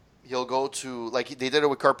like they did it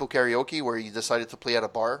with Carpool Karaoke, where he decided to play at a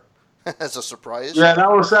bar as a surprise. Yeah, that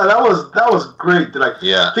was great. Think of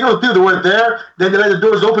the people that were there. Then they let the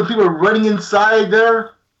doors open. People were running inside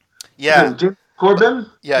there. Yeah, James Corbin.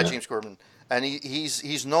 Yeah, James Corbin, and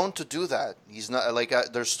he's known to do that. He's not like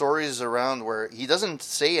there's stories around where he doesn't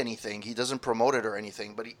say anything, he doesn't promote it or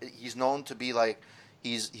anything, but he's known to be like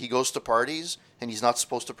he goes to parties and he's not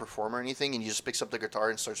supposed to perform or anything, and he just picks up the guitar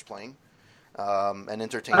and starts playing. And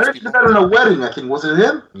entertains people. I people. That in a wedding, I think. Was it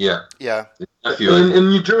him? Yeah. Yeah. In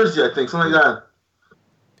New Jersey, I think, something like that.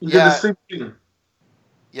 He did the same thing.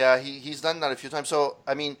 Yeah, he's done that a few times. So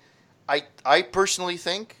I mean, I personally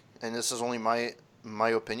think, and this is only my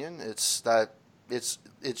opinion, it's that it's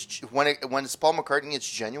when it's Paul McCartney,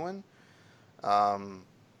 it's genuine. I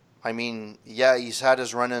mean, yeah, he's had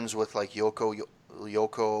his run-ins with like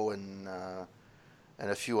Yoko and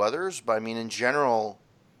a few others, but I mean, in general.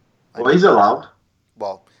 He's allowed.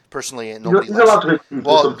 Well, personally, nobody. He's allowed to make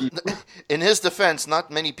some people. In his defense, not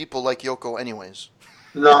many people like Yoko, anyways.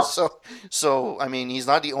 No. So I mean, he's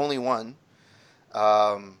not the only one.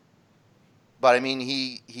 But I mean,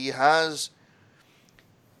 he has.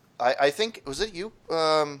 I think, was it you,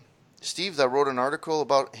 Steve, that wrote an article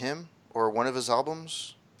about him or one of his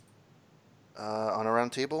albums on a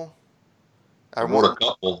round table? I wrote a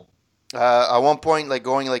couple. At one point, like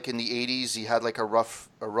going like in the 80s, he had like a rough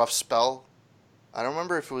spell. I don't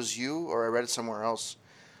remember if it was you or I read it somewhere else.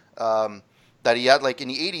 That he had like in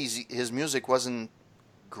the 80s, his music wasn't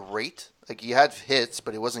great. Like he had hits,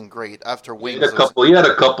 but it wasn't great. After Wings, he had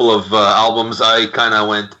a couple of albums. I kind of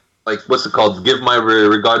went like, what's it called? Give My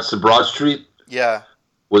Regards to Broad Street. Yeah,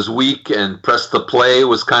 was weak, and Press the Play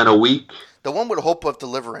was kind of weak. The one with Hope of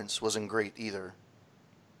Deliverance wasn't great either.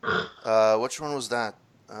 Which one was that?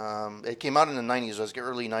 It came out in the 90s. It was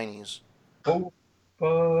early 90s. Hope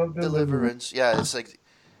of Deliverance. Yeah,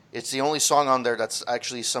 it's the only song on there that's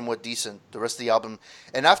actually somewhat decent. The rest of the album,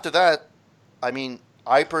 and after that, I mean,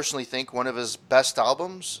 I personally think one of his best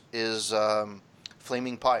albums is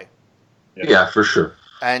Flaming Pie. Yeah, for sure.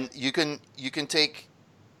 And you can take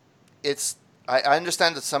it's. I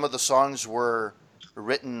understand that some of the songs were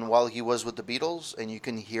written while he was with the Beatles, and you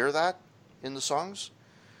can hear that in the songs.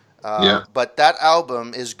 But that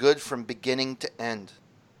album is good from beginning to end.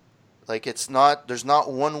 Like there's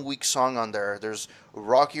not one weak song on there. There's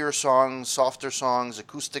rockier songs, softer songs,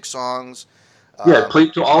 acoustic songs. It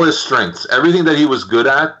played to all his strengths. Everything that he was good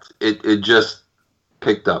at, it just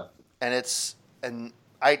picked up. And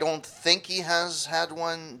I don't think he has had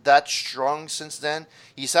one that strong since then.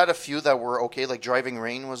 He's had a few that were okay, like Driving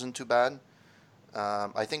Rain wasn't too bad.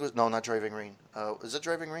 I think it was, no, not Driving Rain. Is it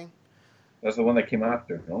Driving Rain? That's the one that came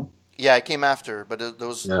after, no? Yeah, it came after, but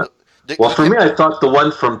those. Yeah. For me, I thought the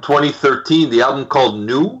one from 2013, the album called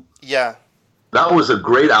New. Yeah. That was a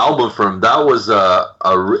great album from him. That was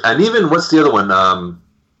and even what's the other one?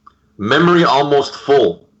 Memory Almost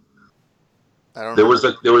Full. I don't. There was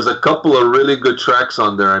a couple of really good tracks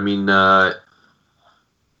on there. I mean, I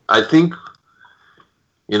think,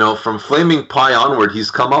 from Flaming Pie onward, he's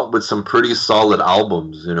come out with some pretty solid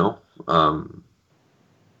albums.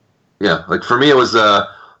 Yeah, like for me, it was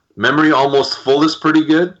Memory Almost Full is pretty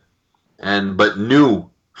good, but New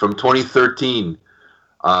from 2013.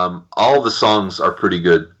 All the songs are pretty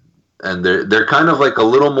good, and they're kind of like a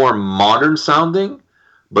little more modern sounding,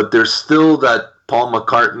 but there's still that Paul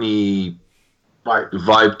McCartney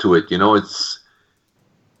vibe to it.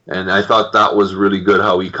 And I thought that was really good.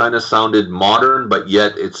 How he kind of sounded modern, but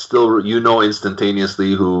yet it's still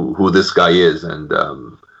instantaneously who this guy is, and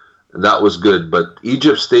that was good. But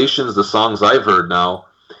Egypt Stations, the songs I've heard now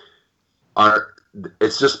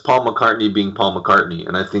it's just Paul McCartney being Paul McCartney,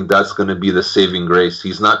 and I think that's going to be the saving grace.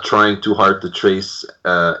 He's not trying too hard to trace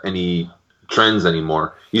any trends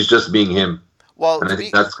anymore. He's just being him. Well, and I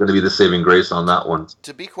think that's going to be the saving grace on that one.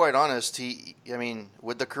 To be quite honest,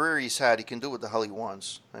 with the career he's had, he can do what the hell he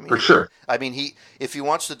wants. For sure. If he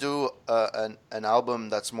wants to do an album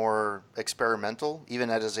that's more experimental, even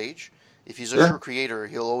at his age, if he's a true creator,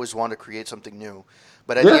 he'll always want to create something new.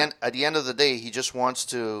 But at the end of the day, he just wants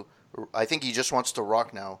to. I think he just wants to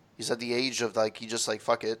rock now. He's at the age of he just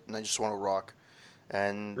fuck it, and I just want to rock,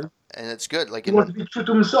 and it's good. He wants to be true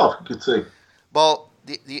to himself, you could say. Well,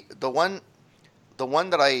 the one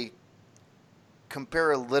that I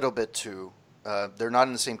compare a little bit to, they're not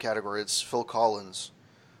in the same category. It's Phil Collins,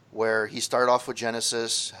 where he started off with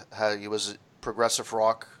Genesis. He was progressive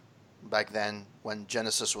rock back then when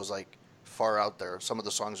Genesis was far out there. Some of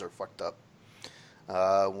the songs are fucked up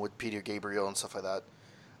with Peter Gabriel and stuff like that.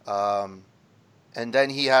 And then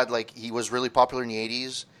he he was really popular in the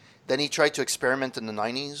 80s. Then he tried to experiment in the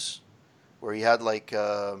 90s, where he had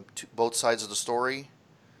both sides of the story,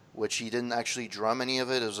 which he didn't actually drum any of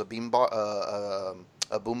it. It was a boombox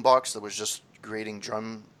that was just creating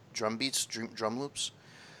drum beats, drum loops,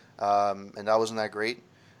 and that wasn't that great.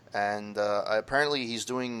 And apparently he's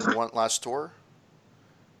doing one last tour.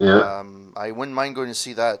 Yeah. I wouldn't mind going to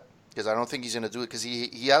see that, because I don't think he's going to do it, because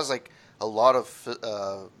he has a lot of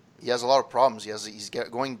problems. He's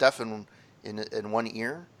going deaf in one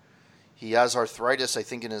ear. He has arthritis, I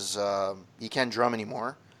think, in his. He can't drum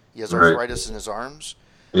anymore. He has arthritis in his arms.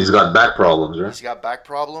 He's got back problems, right? He's got back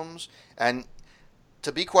problems, and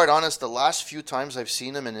to be quite honest, the last few times I've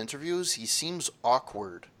seen him in interviews, he seems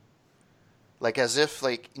awkward. As if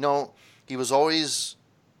he was always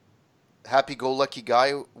happy-go-lucky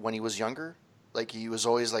guy when he was younger. He was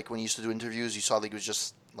always when he used to do interviews, you saw he was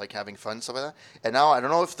just having fun, stuff like that. And now I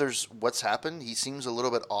don't know if there's what's happened. He seems a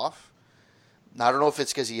little bit off. Now, I don't know if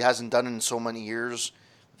it's because he hasn't done it in so many years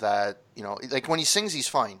that when he sings, he's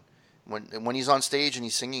fine. When he's on stage and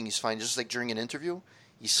he's singing, he's fine. Just during an interview,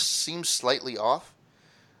 he seems slightly off.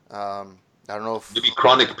 I don't know if maybe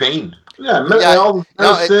chronic pain. Yeah, all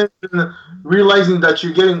the realizing that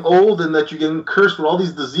you're getting old and that you're getting cursed with all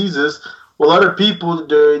these diseases. Well, other people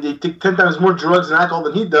they take 10 times more drugs and alcohol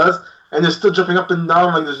than he does. And they're still jumping up and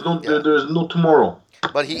down there's no tomorrow.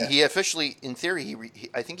 But he officially, in theory,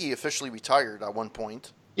 I think he officially retired at one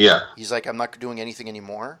point. Yeah. He's I'm not doing anything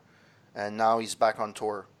anymore, and now he's back on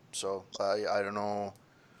tour. So I don't know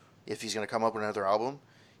if he's gonna come up with another album.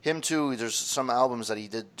 Him too. There's some albums that he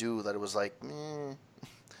did do that it was I'm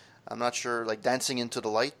not sure. Dancing into the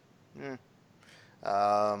Light.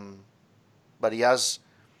 But he has.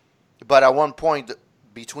 But at one point,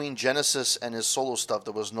 between Genesis and his solo stuff,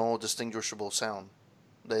 there was no distinguishable sound.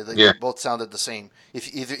 They both sounded the same.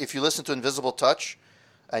 If you listen to Invisible Touch,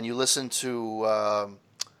 and you listen to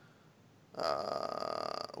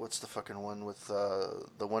what's the fucking one with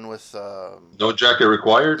the one with No Jacket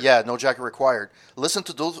Required? Yeah, No Jacket Required. Listen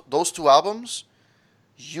to those two albums.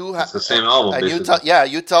 It's the same album. And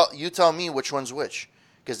you tell me which one's which,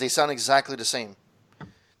 because they sound exactly the same.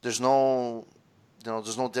 There's no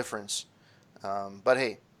difference. But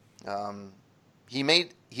hey, he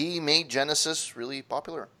made Genesis really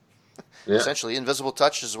popular. Yeah. Essentially, Invisible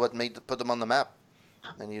Touch is what put them on the map,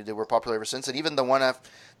 and they were popular ever since. And even the one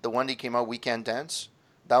he came out, We Can't Dance,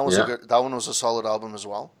 that one was a solid album as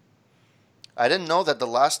well. I didn't know that the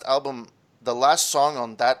last song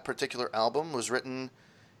on that particular album was written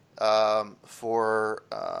for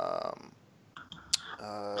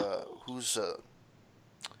who's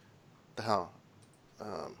the hell.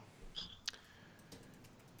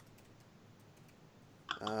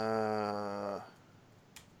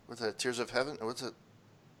 What's that? Tears of Heaven? What's it?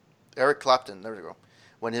 Eric Clapton. There we go.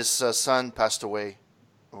 When his son passed away,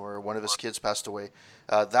 or one of his kids passed away,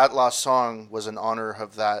 that last song was in honor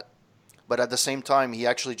of that. But at the same time, he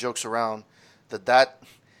actually jokes around that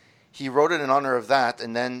he wrote it in honor of that,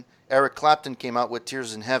 and then Eric Clapton came out with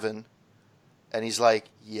Tears in Heaven, and he's like,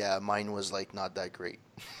 "Yeah, mine was not that great."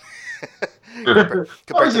 Compared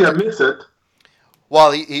to admits it.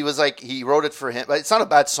 Well, he was he wrote it for him, but it's not a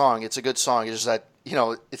bad song. It's a good song. It's just that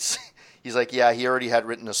He's like, yeah, he already had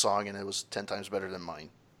written a song and it was 10 times better than mine.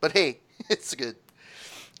 But hey, it's good.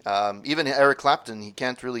 Even Eric Clapton, he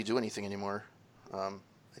can't really do anything anymore. I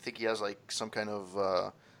think he has like some kind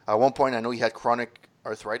of. At one point, I know he had chronic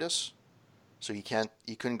arthritis, so he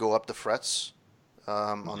couldn't go up the frets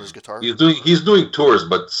on his guitar. He's doing tours,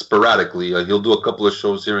 but sporadically. He'll do a couple of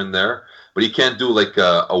shows here and there, but he can't do like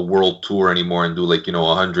a world tour anymore and do like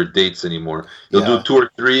 100 dates anymore. He'll do 2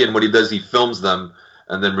 or 3, and what he does, he films them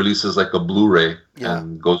and then releases like a Blu-ray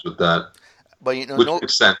and goes with that. But which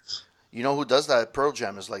makes sense. You know who does that? Pearl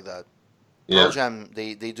Jam is like that. Yeah. Pearl Jam,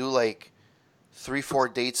 they do like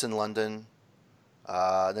 3-4 dates in London.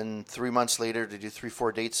 Then 3 months later, they do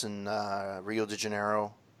 3-4 dates in Rio de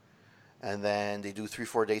Janeiro. And then they do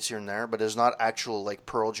 3-4 dates here and there. But there's not actual like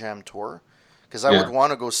Pearl Jam tour. Because I would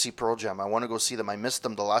want to go see Pearl Jam. I want to go see them. I missed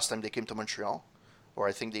them the last time they came to Montreal. Or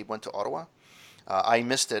I think they went to Ottawa. I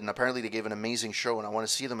missed it. And apparently they gave an amazing show. And I want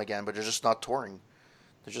to see them again. But they're just not touring.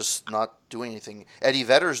 They're just not doing anything. Eddie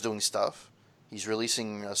Vedder's doing stuff. He's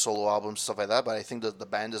releasing solo albums, stuff like that. But I think the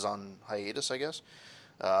band is on hiatus, I guess.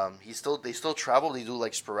 They still travel. They do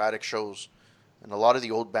like sporadic shows, and a lot of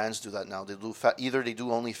the old bands do that now. They do either they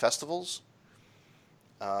do only festivals.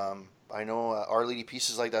 I know Our Lady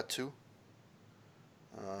Peace is like that too.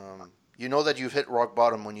 You know that you've hit rock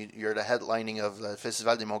bottom when you're the headlining of the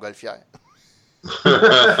Festival des Montgolfières.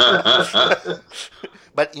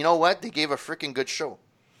 But you know what? They gave a freaking good show.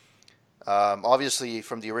 Obviously,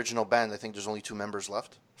 from the original band, I think there's only 2 members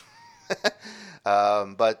left.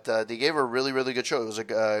 But they gave a really, really good show. It was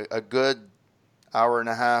a good hour and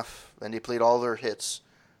a half, and they played all their hits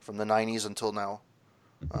from the 90s until now.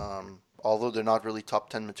 Although they're not really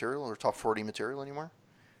top 10 material or top 40 material anymore.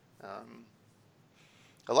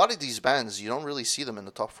 A lot of these bands, you don't really see them in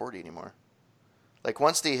the top 40 anymore. Like,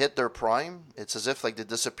 once they hit their prime, it's as if like they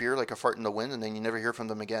disappear like a fart in the wind, and then you never hear from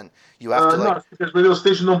them again. You have to no, because radio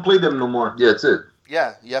stations don't play them no more. Yeah, that's it.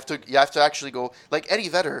 Yeah, you have to actually go like Eddie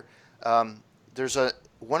Vedder. There's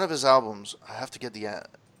one of his albums. I have to get the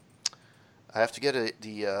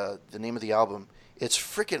name of the album. It's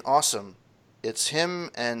freaking awesome. It's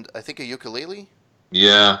him and I think a ukulele.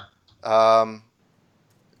 Yeah. One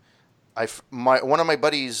of my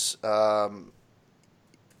buddies.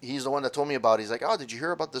 He's the one that told me about it. He's like, oh, did you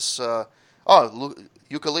hear about this?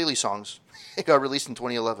 Ukulele Songs. It got released in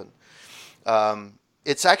 2011.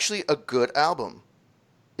 It's actually a good album.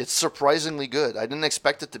 It's surprisingly good. I didn't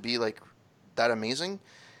expect it to be like that amazing.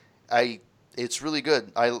 It's really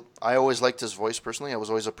good. I always liked his voice personally. I was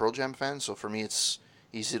always a Pearl Jam fan, so for me it's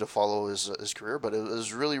easy to follow his career. But it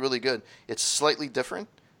was really, really good. It's slightly different,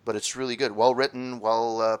 but it's really good. Well written,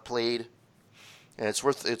 well played, and it's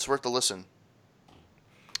worth a listen.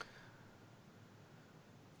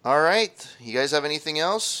 All right, you guys have anything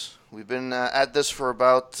else? We've been at this for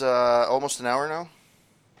about almost an hour now.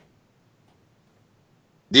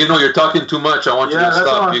 Dino, you're talking too much. I want you to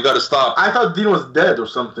stop. You got to stop. I thought Dino was dead or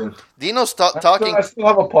something. Dino stopped talking. I still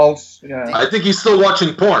have a pulse. Yeah. I think he's still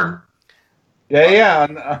watching porn.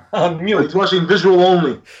 Yeah, on mute. He's watching visual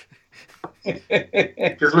only.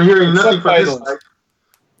 Because we're hearing nothing from this side.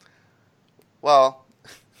 Well,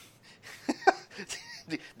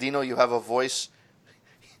 Dino, you have a voice.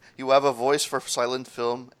 You have a voice for silent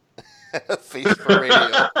film, a face for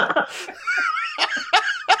radio.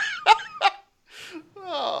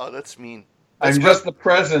 Oh, that's mean. I'm just the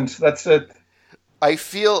presence. That's it. I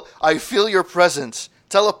feel your presence.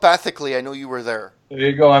 Telepathically, I know you were there. There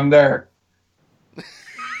you go. I'm there.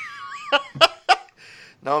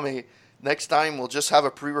 No, mate. Next time, we'll just have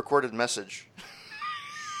a pre-recorded message.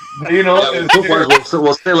 You know,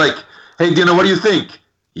 we'll say like, "Hey, Dino, what do you think?"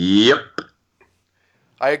 Yep.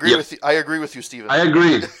 I agree with you. I agree with you, Steven. I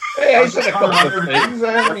agree. Hey, I said a couple of things.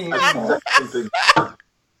 I mean,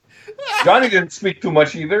 Johnny didn't speak too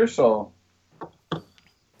much either, so.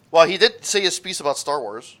 Well, he did say his piece about Star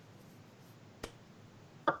Wars.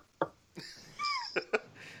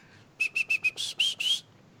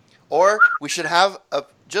 Or we should have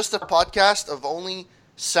just a podcast of only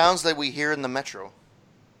sounds that we hear in the metro.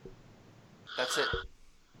 That's it.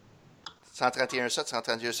 131.7,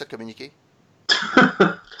 131.7 communiqué.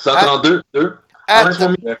 132.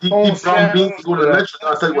 Keep brown beans go to the metro.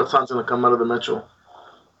 I'll tell you what sound's going to come out of the metro.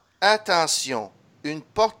 Attention, une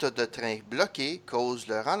porte de train bloquée cause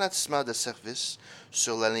le ralentissement de service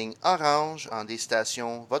sur la ligne orange en des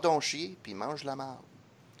stations Va donc chier puis mange la marde.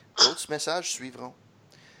 D'autres messages suivront.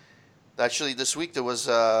 Actually, this week there was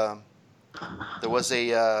a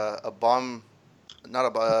bomb,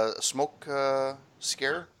 not a smoke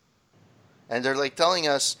scare, and they're like telling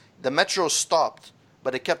us the metro stopped,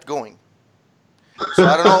 but it kept going. So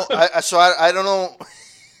I don't know. I don't know.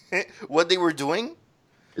 what they were doing?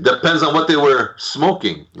 It depends on what they were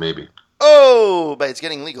smoking, maybe. Oh, but it's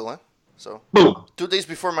getting legal, huh? So Boom. 2 days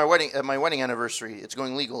before my wedding anniversary, it's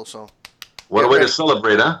going legal. So What a Get way ready. to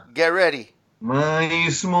celebrate, huh? get ready.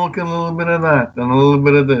 You smoke a little bit of that and a little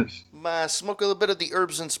bit of this. Smoke a little bit of the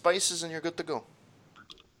herbs and spices, and you're good to go.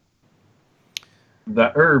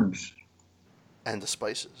 The herbs. And the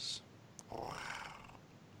spices.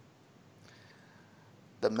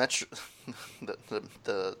 The metro,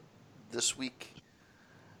 the this week.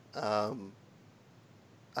 I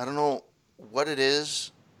don't know what it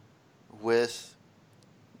is with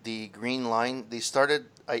the green line. They started.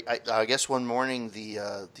 I guess one morning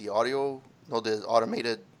the audio, no, the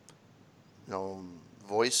automated,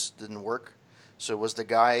 voice didn't work. So it was the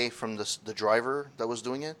guy from the driver that was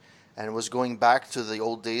doing it, and it was going back to the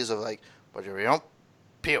old days of like,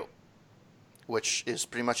 pew, which is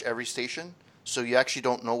pretty much every station. So you actually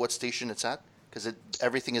don't know what station it's at because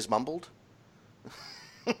everything is mumbled.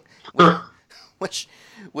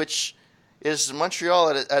 which is Montreal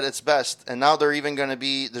at its best. And now there's going to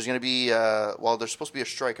be there's supposed to be a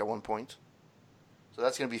strike at one point. So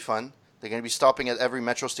that's going to be fun. They're going to be stopping at every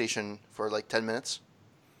metro station for like 10 minutes.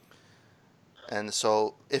 And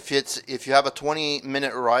so if you have a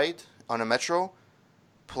 20-minute ride on a metro,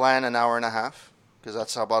 plan an hour and a half because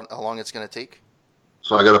that's about how long it's going to take.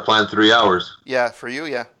 So I got to plan 3 hours. Yeah, for you,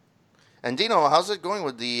 yeah. And Dino, how's it going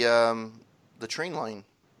with the train line?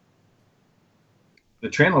 The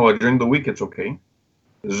train line during the week, it's okay.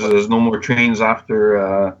 There's no more trains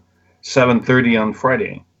after 7:30 on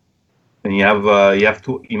Friday, and you have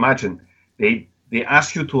to imagine they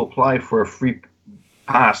ask you to apply for a free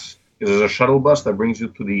pass because there's a shuttle bus that brings you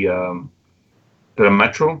to the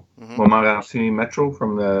metro, Montmorency Metro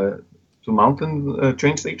from the Mountain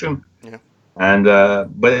train station. Yeah. And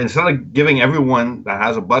but instead of giving everyone that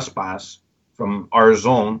has a bus pass from our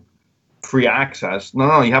zone free access,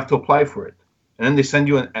 no, you have to apply for it, and then they send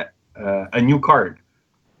you a new card.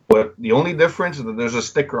 But the only difference is that there's a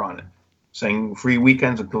sticker on it saying free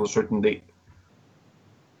weekends until a certain date.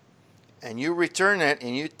 And you return it,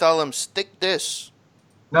 and you tell them stick this.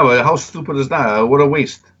 No, but how stupid is that? What a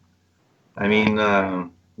waste! I mean, How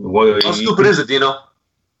stupid is it, Dino?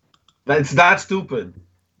 It's that stupid.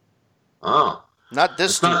 Oh. Not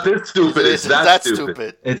this It's stupid. not this stupid. It's that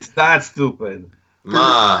stupid. It's that stupid.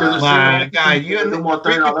 Ma. Guy, you and the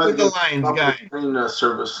lines, guy. Train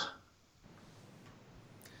service.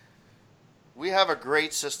 We have a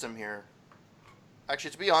great system here.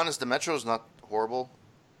 Actually, to be honest, the metro is not horrible.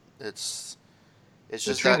 It's The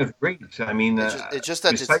just train that is great. I mean, it's just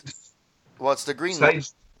that besides, it's the green line.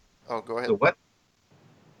 besides Oh, go ahead. the what?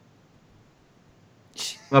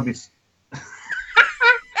 No,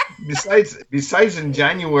 besides in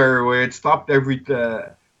January where it stopped every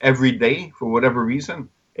day for whatever reason,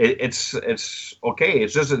 it's okay.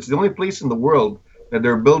 It's the only place in the world that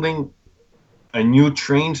they're building a new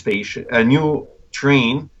train station, a new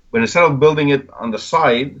train, but instead of building it on the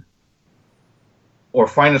side or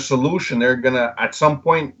find a solution, they're gonna at some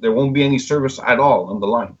point there won't be any service at all on the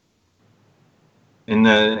line. In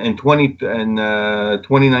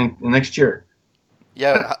 29 next year.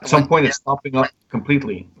 Yeah. At some point, it's stopping up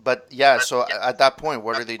completely. But yeah, so at that point,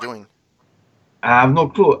 what are they doing? I have no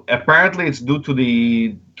clue. Apparently, it's due to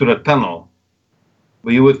the tunnel.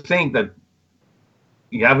 But you would think that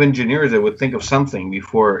you have engineers that would think of something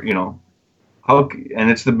before, and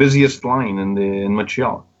it's the busiest line in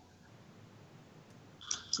Montreal.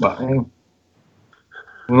 But who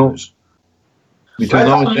knows? Between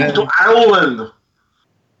now and then, to Ireland.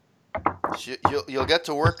 You'll get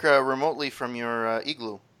to work remotely from your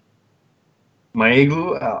igloo. my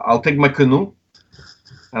igloo, I'll take my canoe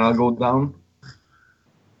and I'll go down.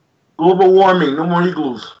 Global warming, no more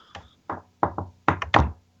igloos.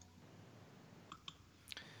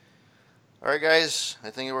 All right, guys. I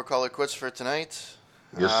think we'll call it quits for tonight.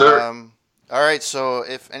 Yes, sir. All right. So,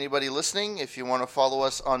 if anybody listening, if you want to follow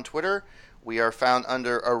us on Twitter, we are found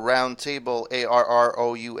under a Roundtable,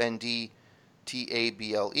 ARROUNDTABLE,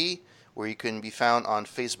 where you can be found on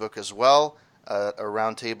Facebook as well,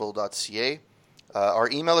 aroundtable.ca. Our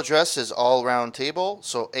email address is allroundtable,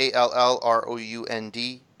 so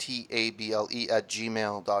ALLROUNDTABLE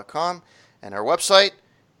 @gmail.com, and our website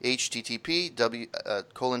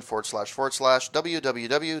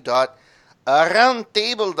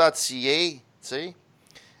http://www.aroundtable.ca. See,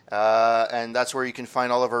 and that's where you can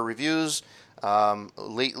find all of our reviews.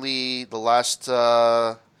 Lately, the last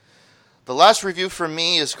review from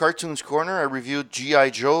me is Cartoons Corner. I reviewed G.I.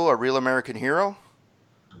 Joe, A Real American Hero,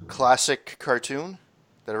 classic cartoon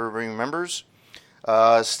that everybody remembers.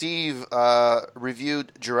 Steve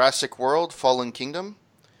reviewed Jurassic World: Fallen Kingdom.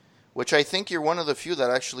 which I think you're one of the few that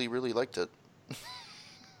actually really liked it.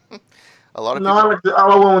 A lot of No, I people. like the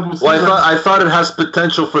other one was. Well, I thought it has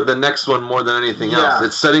potential for the next one more than anything else. Yeah.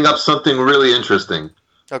 It's setting up something really interesting.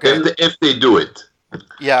 Okay. If they do it,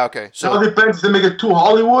 Yeah. Okay. It So all depends if they make it too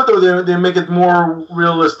Hollywood or they make it more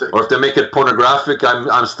realistic. or if they make it pornographic,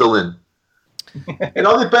 I'm still in. It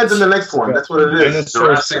all depends on the next one. That's what it is. Dinosaur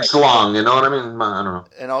Jurassic sex. Slong, you know what I mean? I don't know.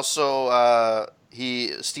 and also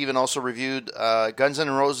Steven also reviewed Guns N'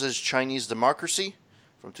 Roses Chinese Democracy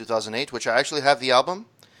from 2008, which I actually have the album,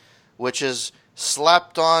 which is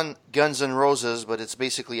slapped on Guns N' Roses, but it's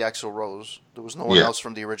basically Axl Rose. There was no one Yeah. else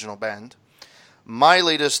from the original band. My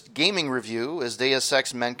latest gaming review is Deus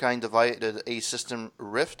Ex Mankind Divided A System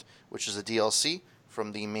Rift, which is a DLC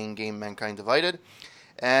from the main game Mankind Divided.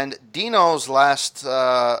 And Dino's last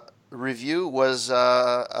review was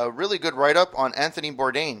a really good write-up on Anthony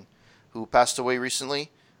Bourdain, who passed away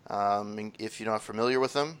recently. If you're not familiar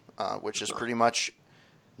with him, which is pretty much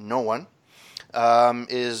no one,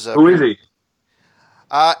 is Who is he?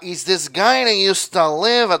 he's this guy that used to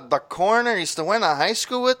live at the corner. He used to went to high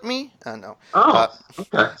school with me. No. Oh,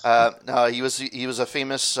 okay. No, he was a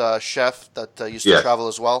famous chef that used to Yes. travel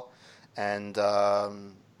as well, and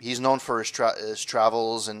he's known for his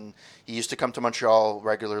travels. And he used to come to Montreal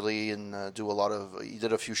regularly and do a lot of. He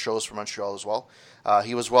did a few shows for Montreal as well.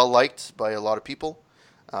 He was well liked by a lot of people,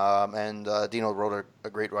 and Dino wrote a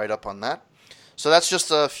great write up on that. So that's just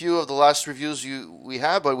a few of the last reviews we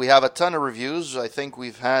have, but we have a ton of reviews. I think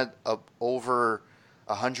we've had over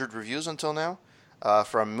 100 reviews until now,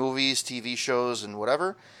 from movies, TV shows, and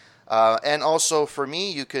whatever. And also for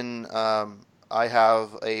me, you can. I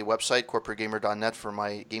have a website, corporategamer.net, for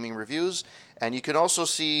my gaming reviews, and you can also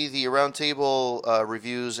see the Roundtable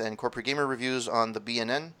reviews and Corporate Gamer reviews on the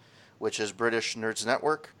BNN, which is British Nerds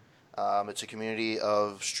Network. It's a community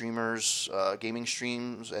of streamers, gaming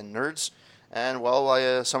streams, and nerds. And,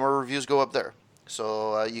 well, some of our reviews go up there.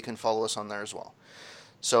 So you can follow us on there as well.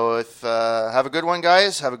 So have a good one,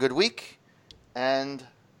 guys. Have a good week. And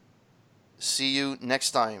see you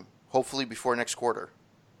next time. Hopefully before next quarter.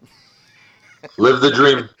 Live the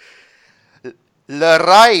dream. Le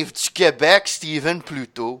rêve du Québec, Steven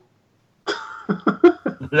Pluto.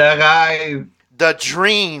 Le rêve. The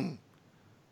dream.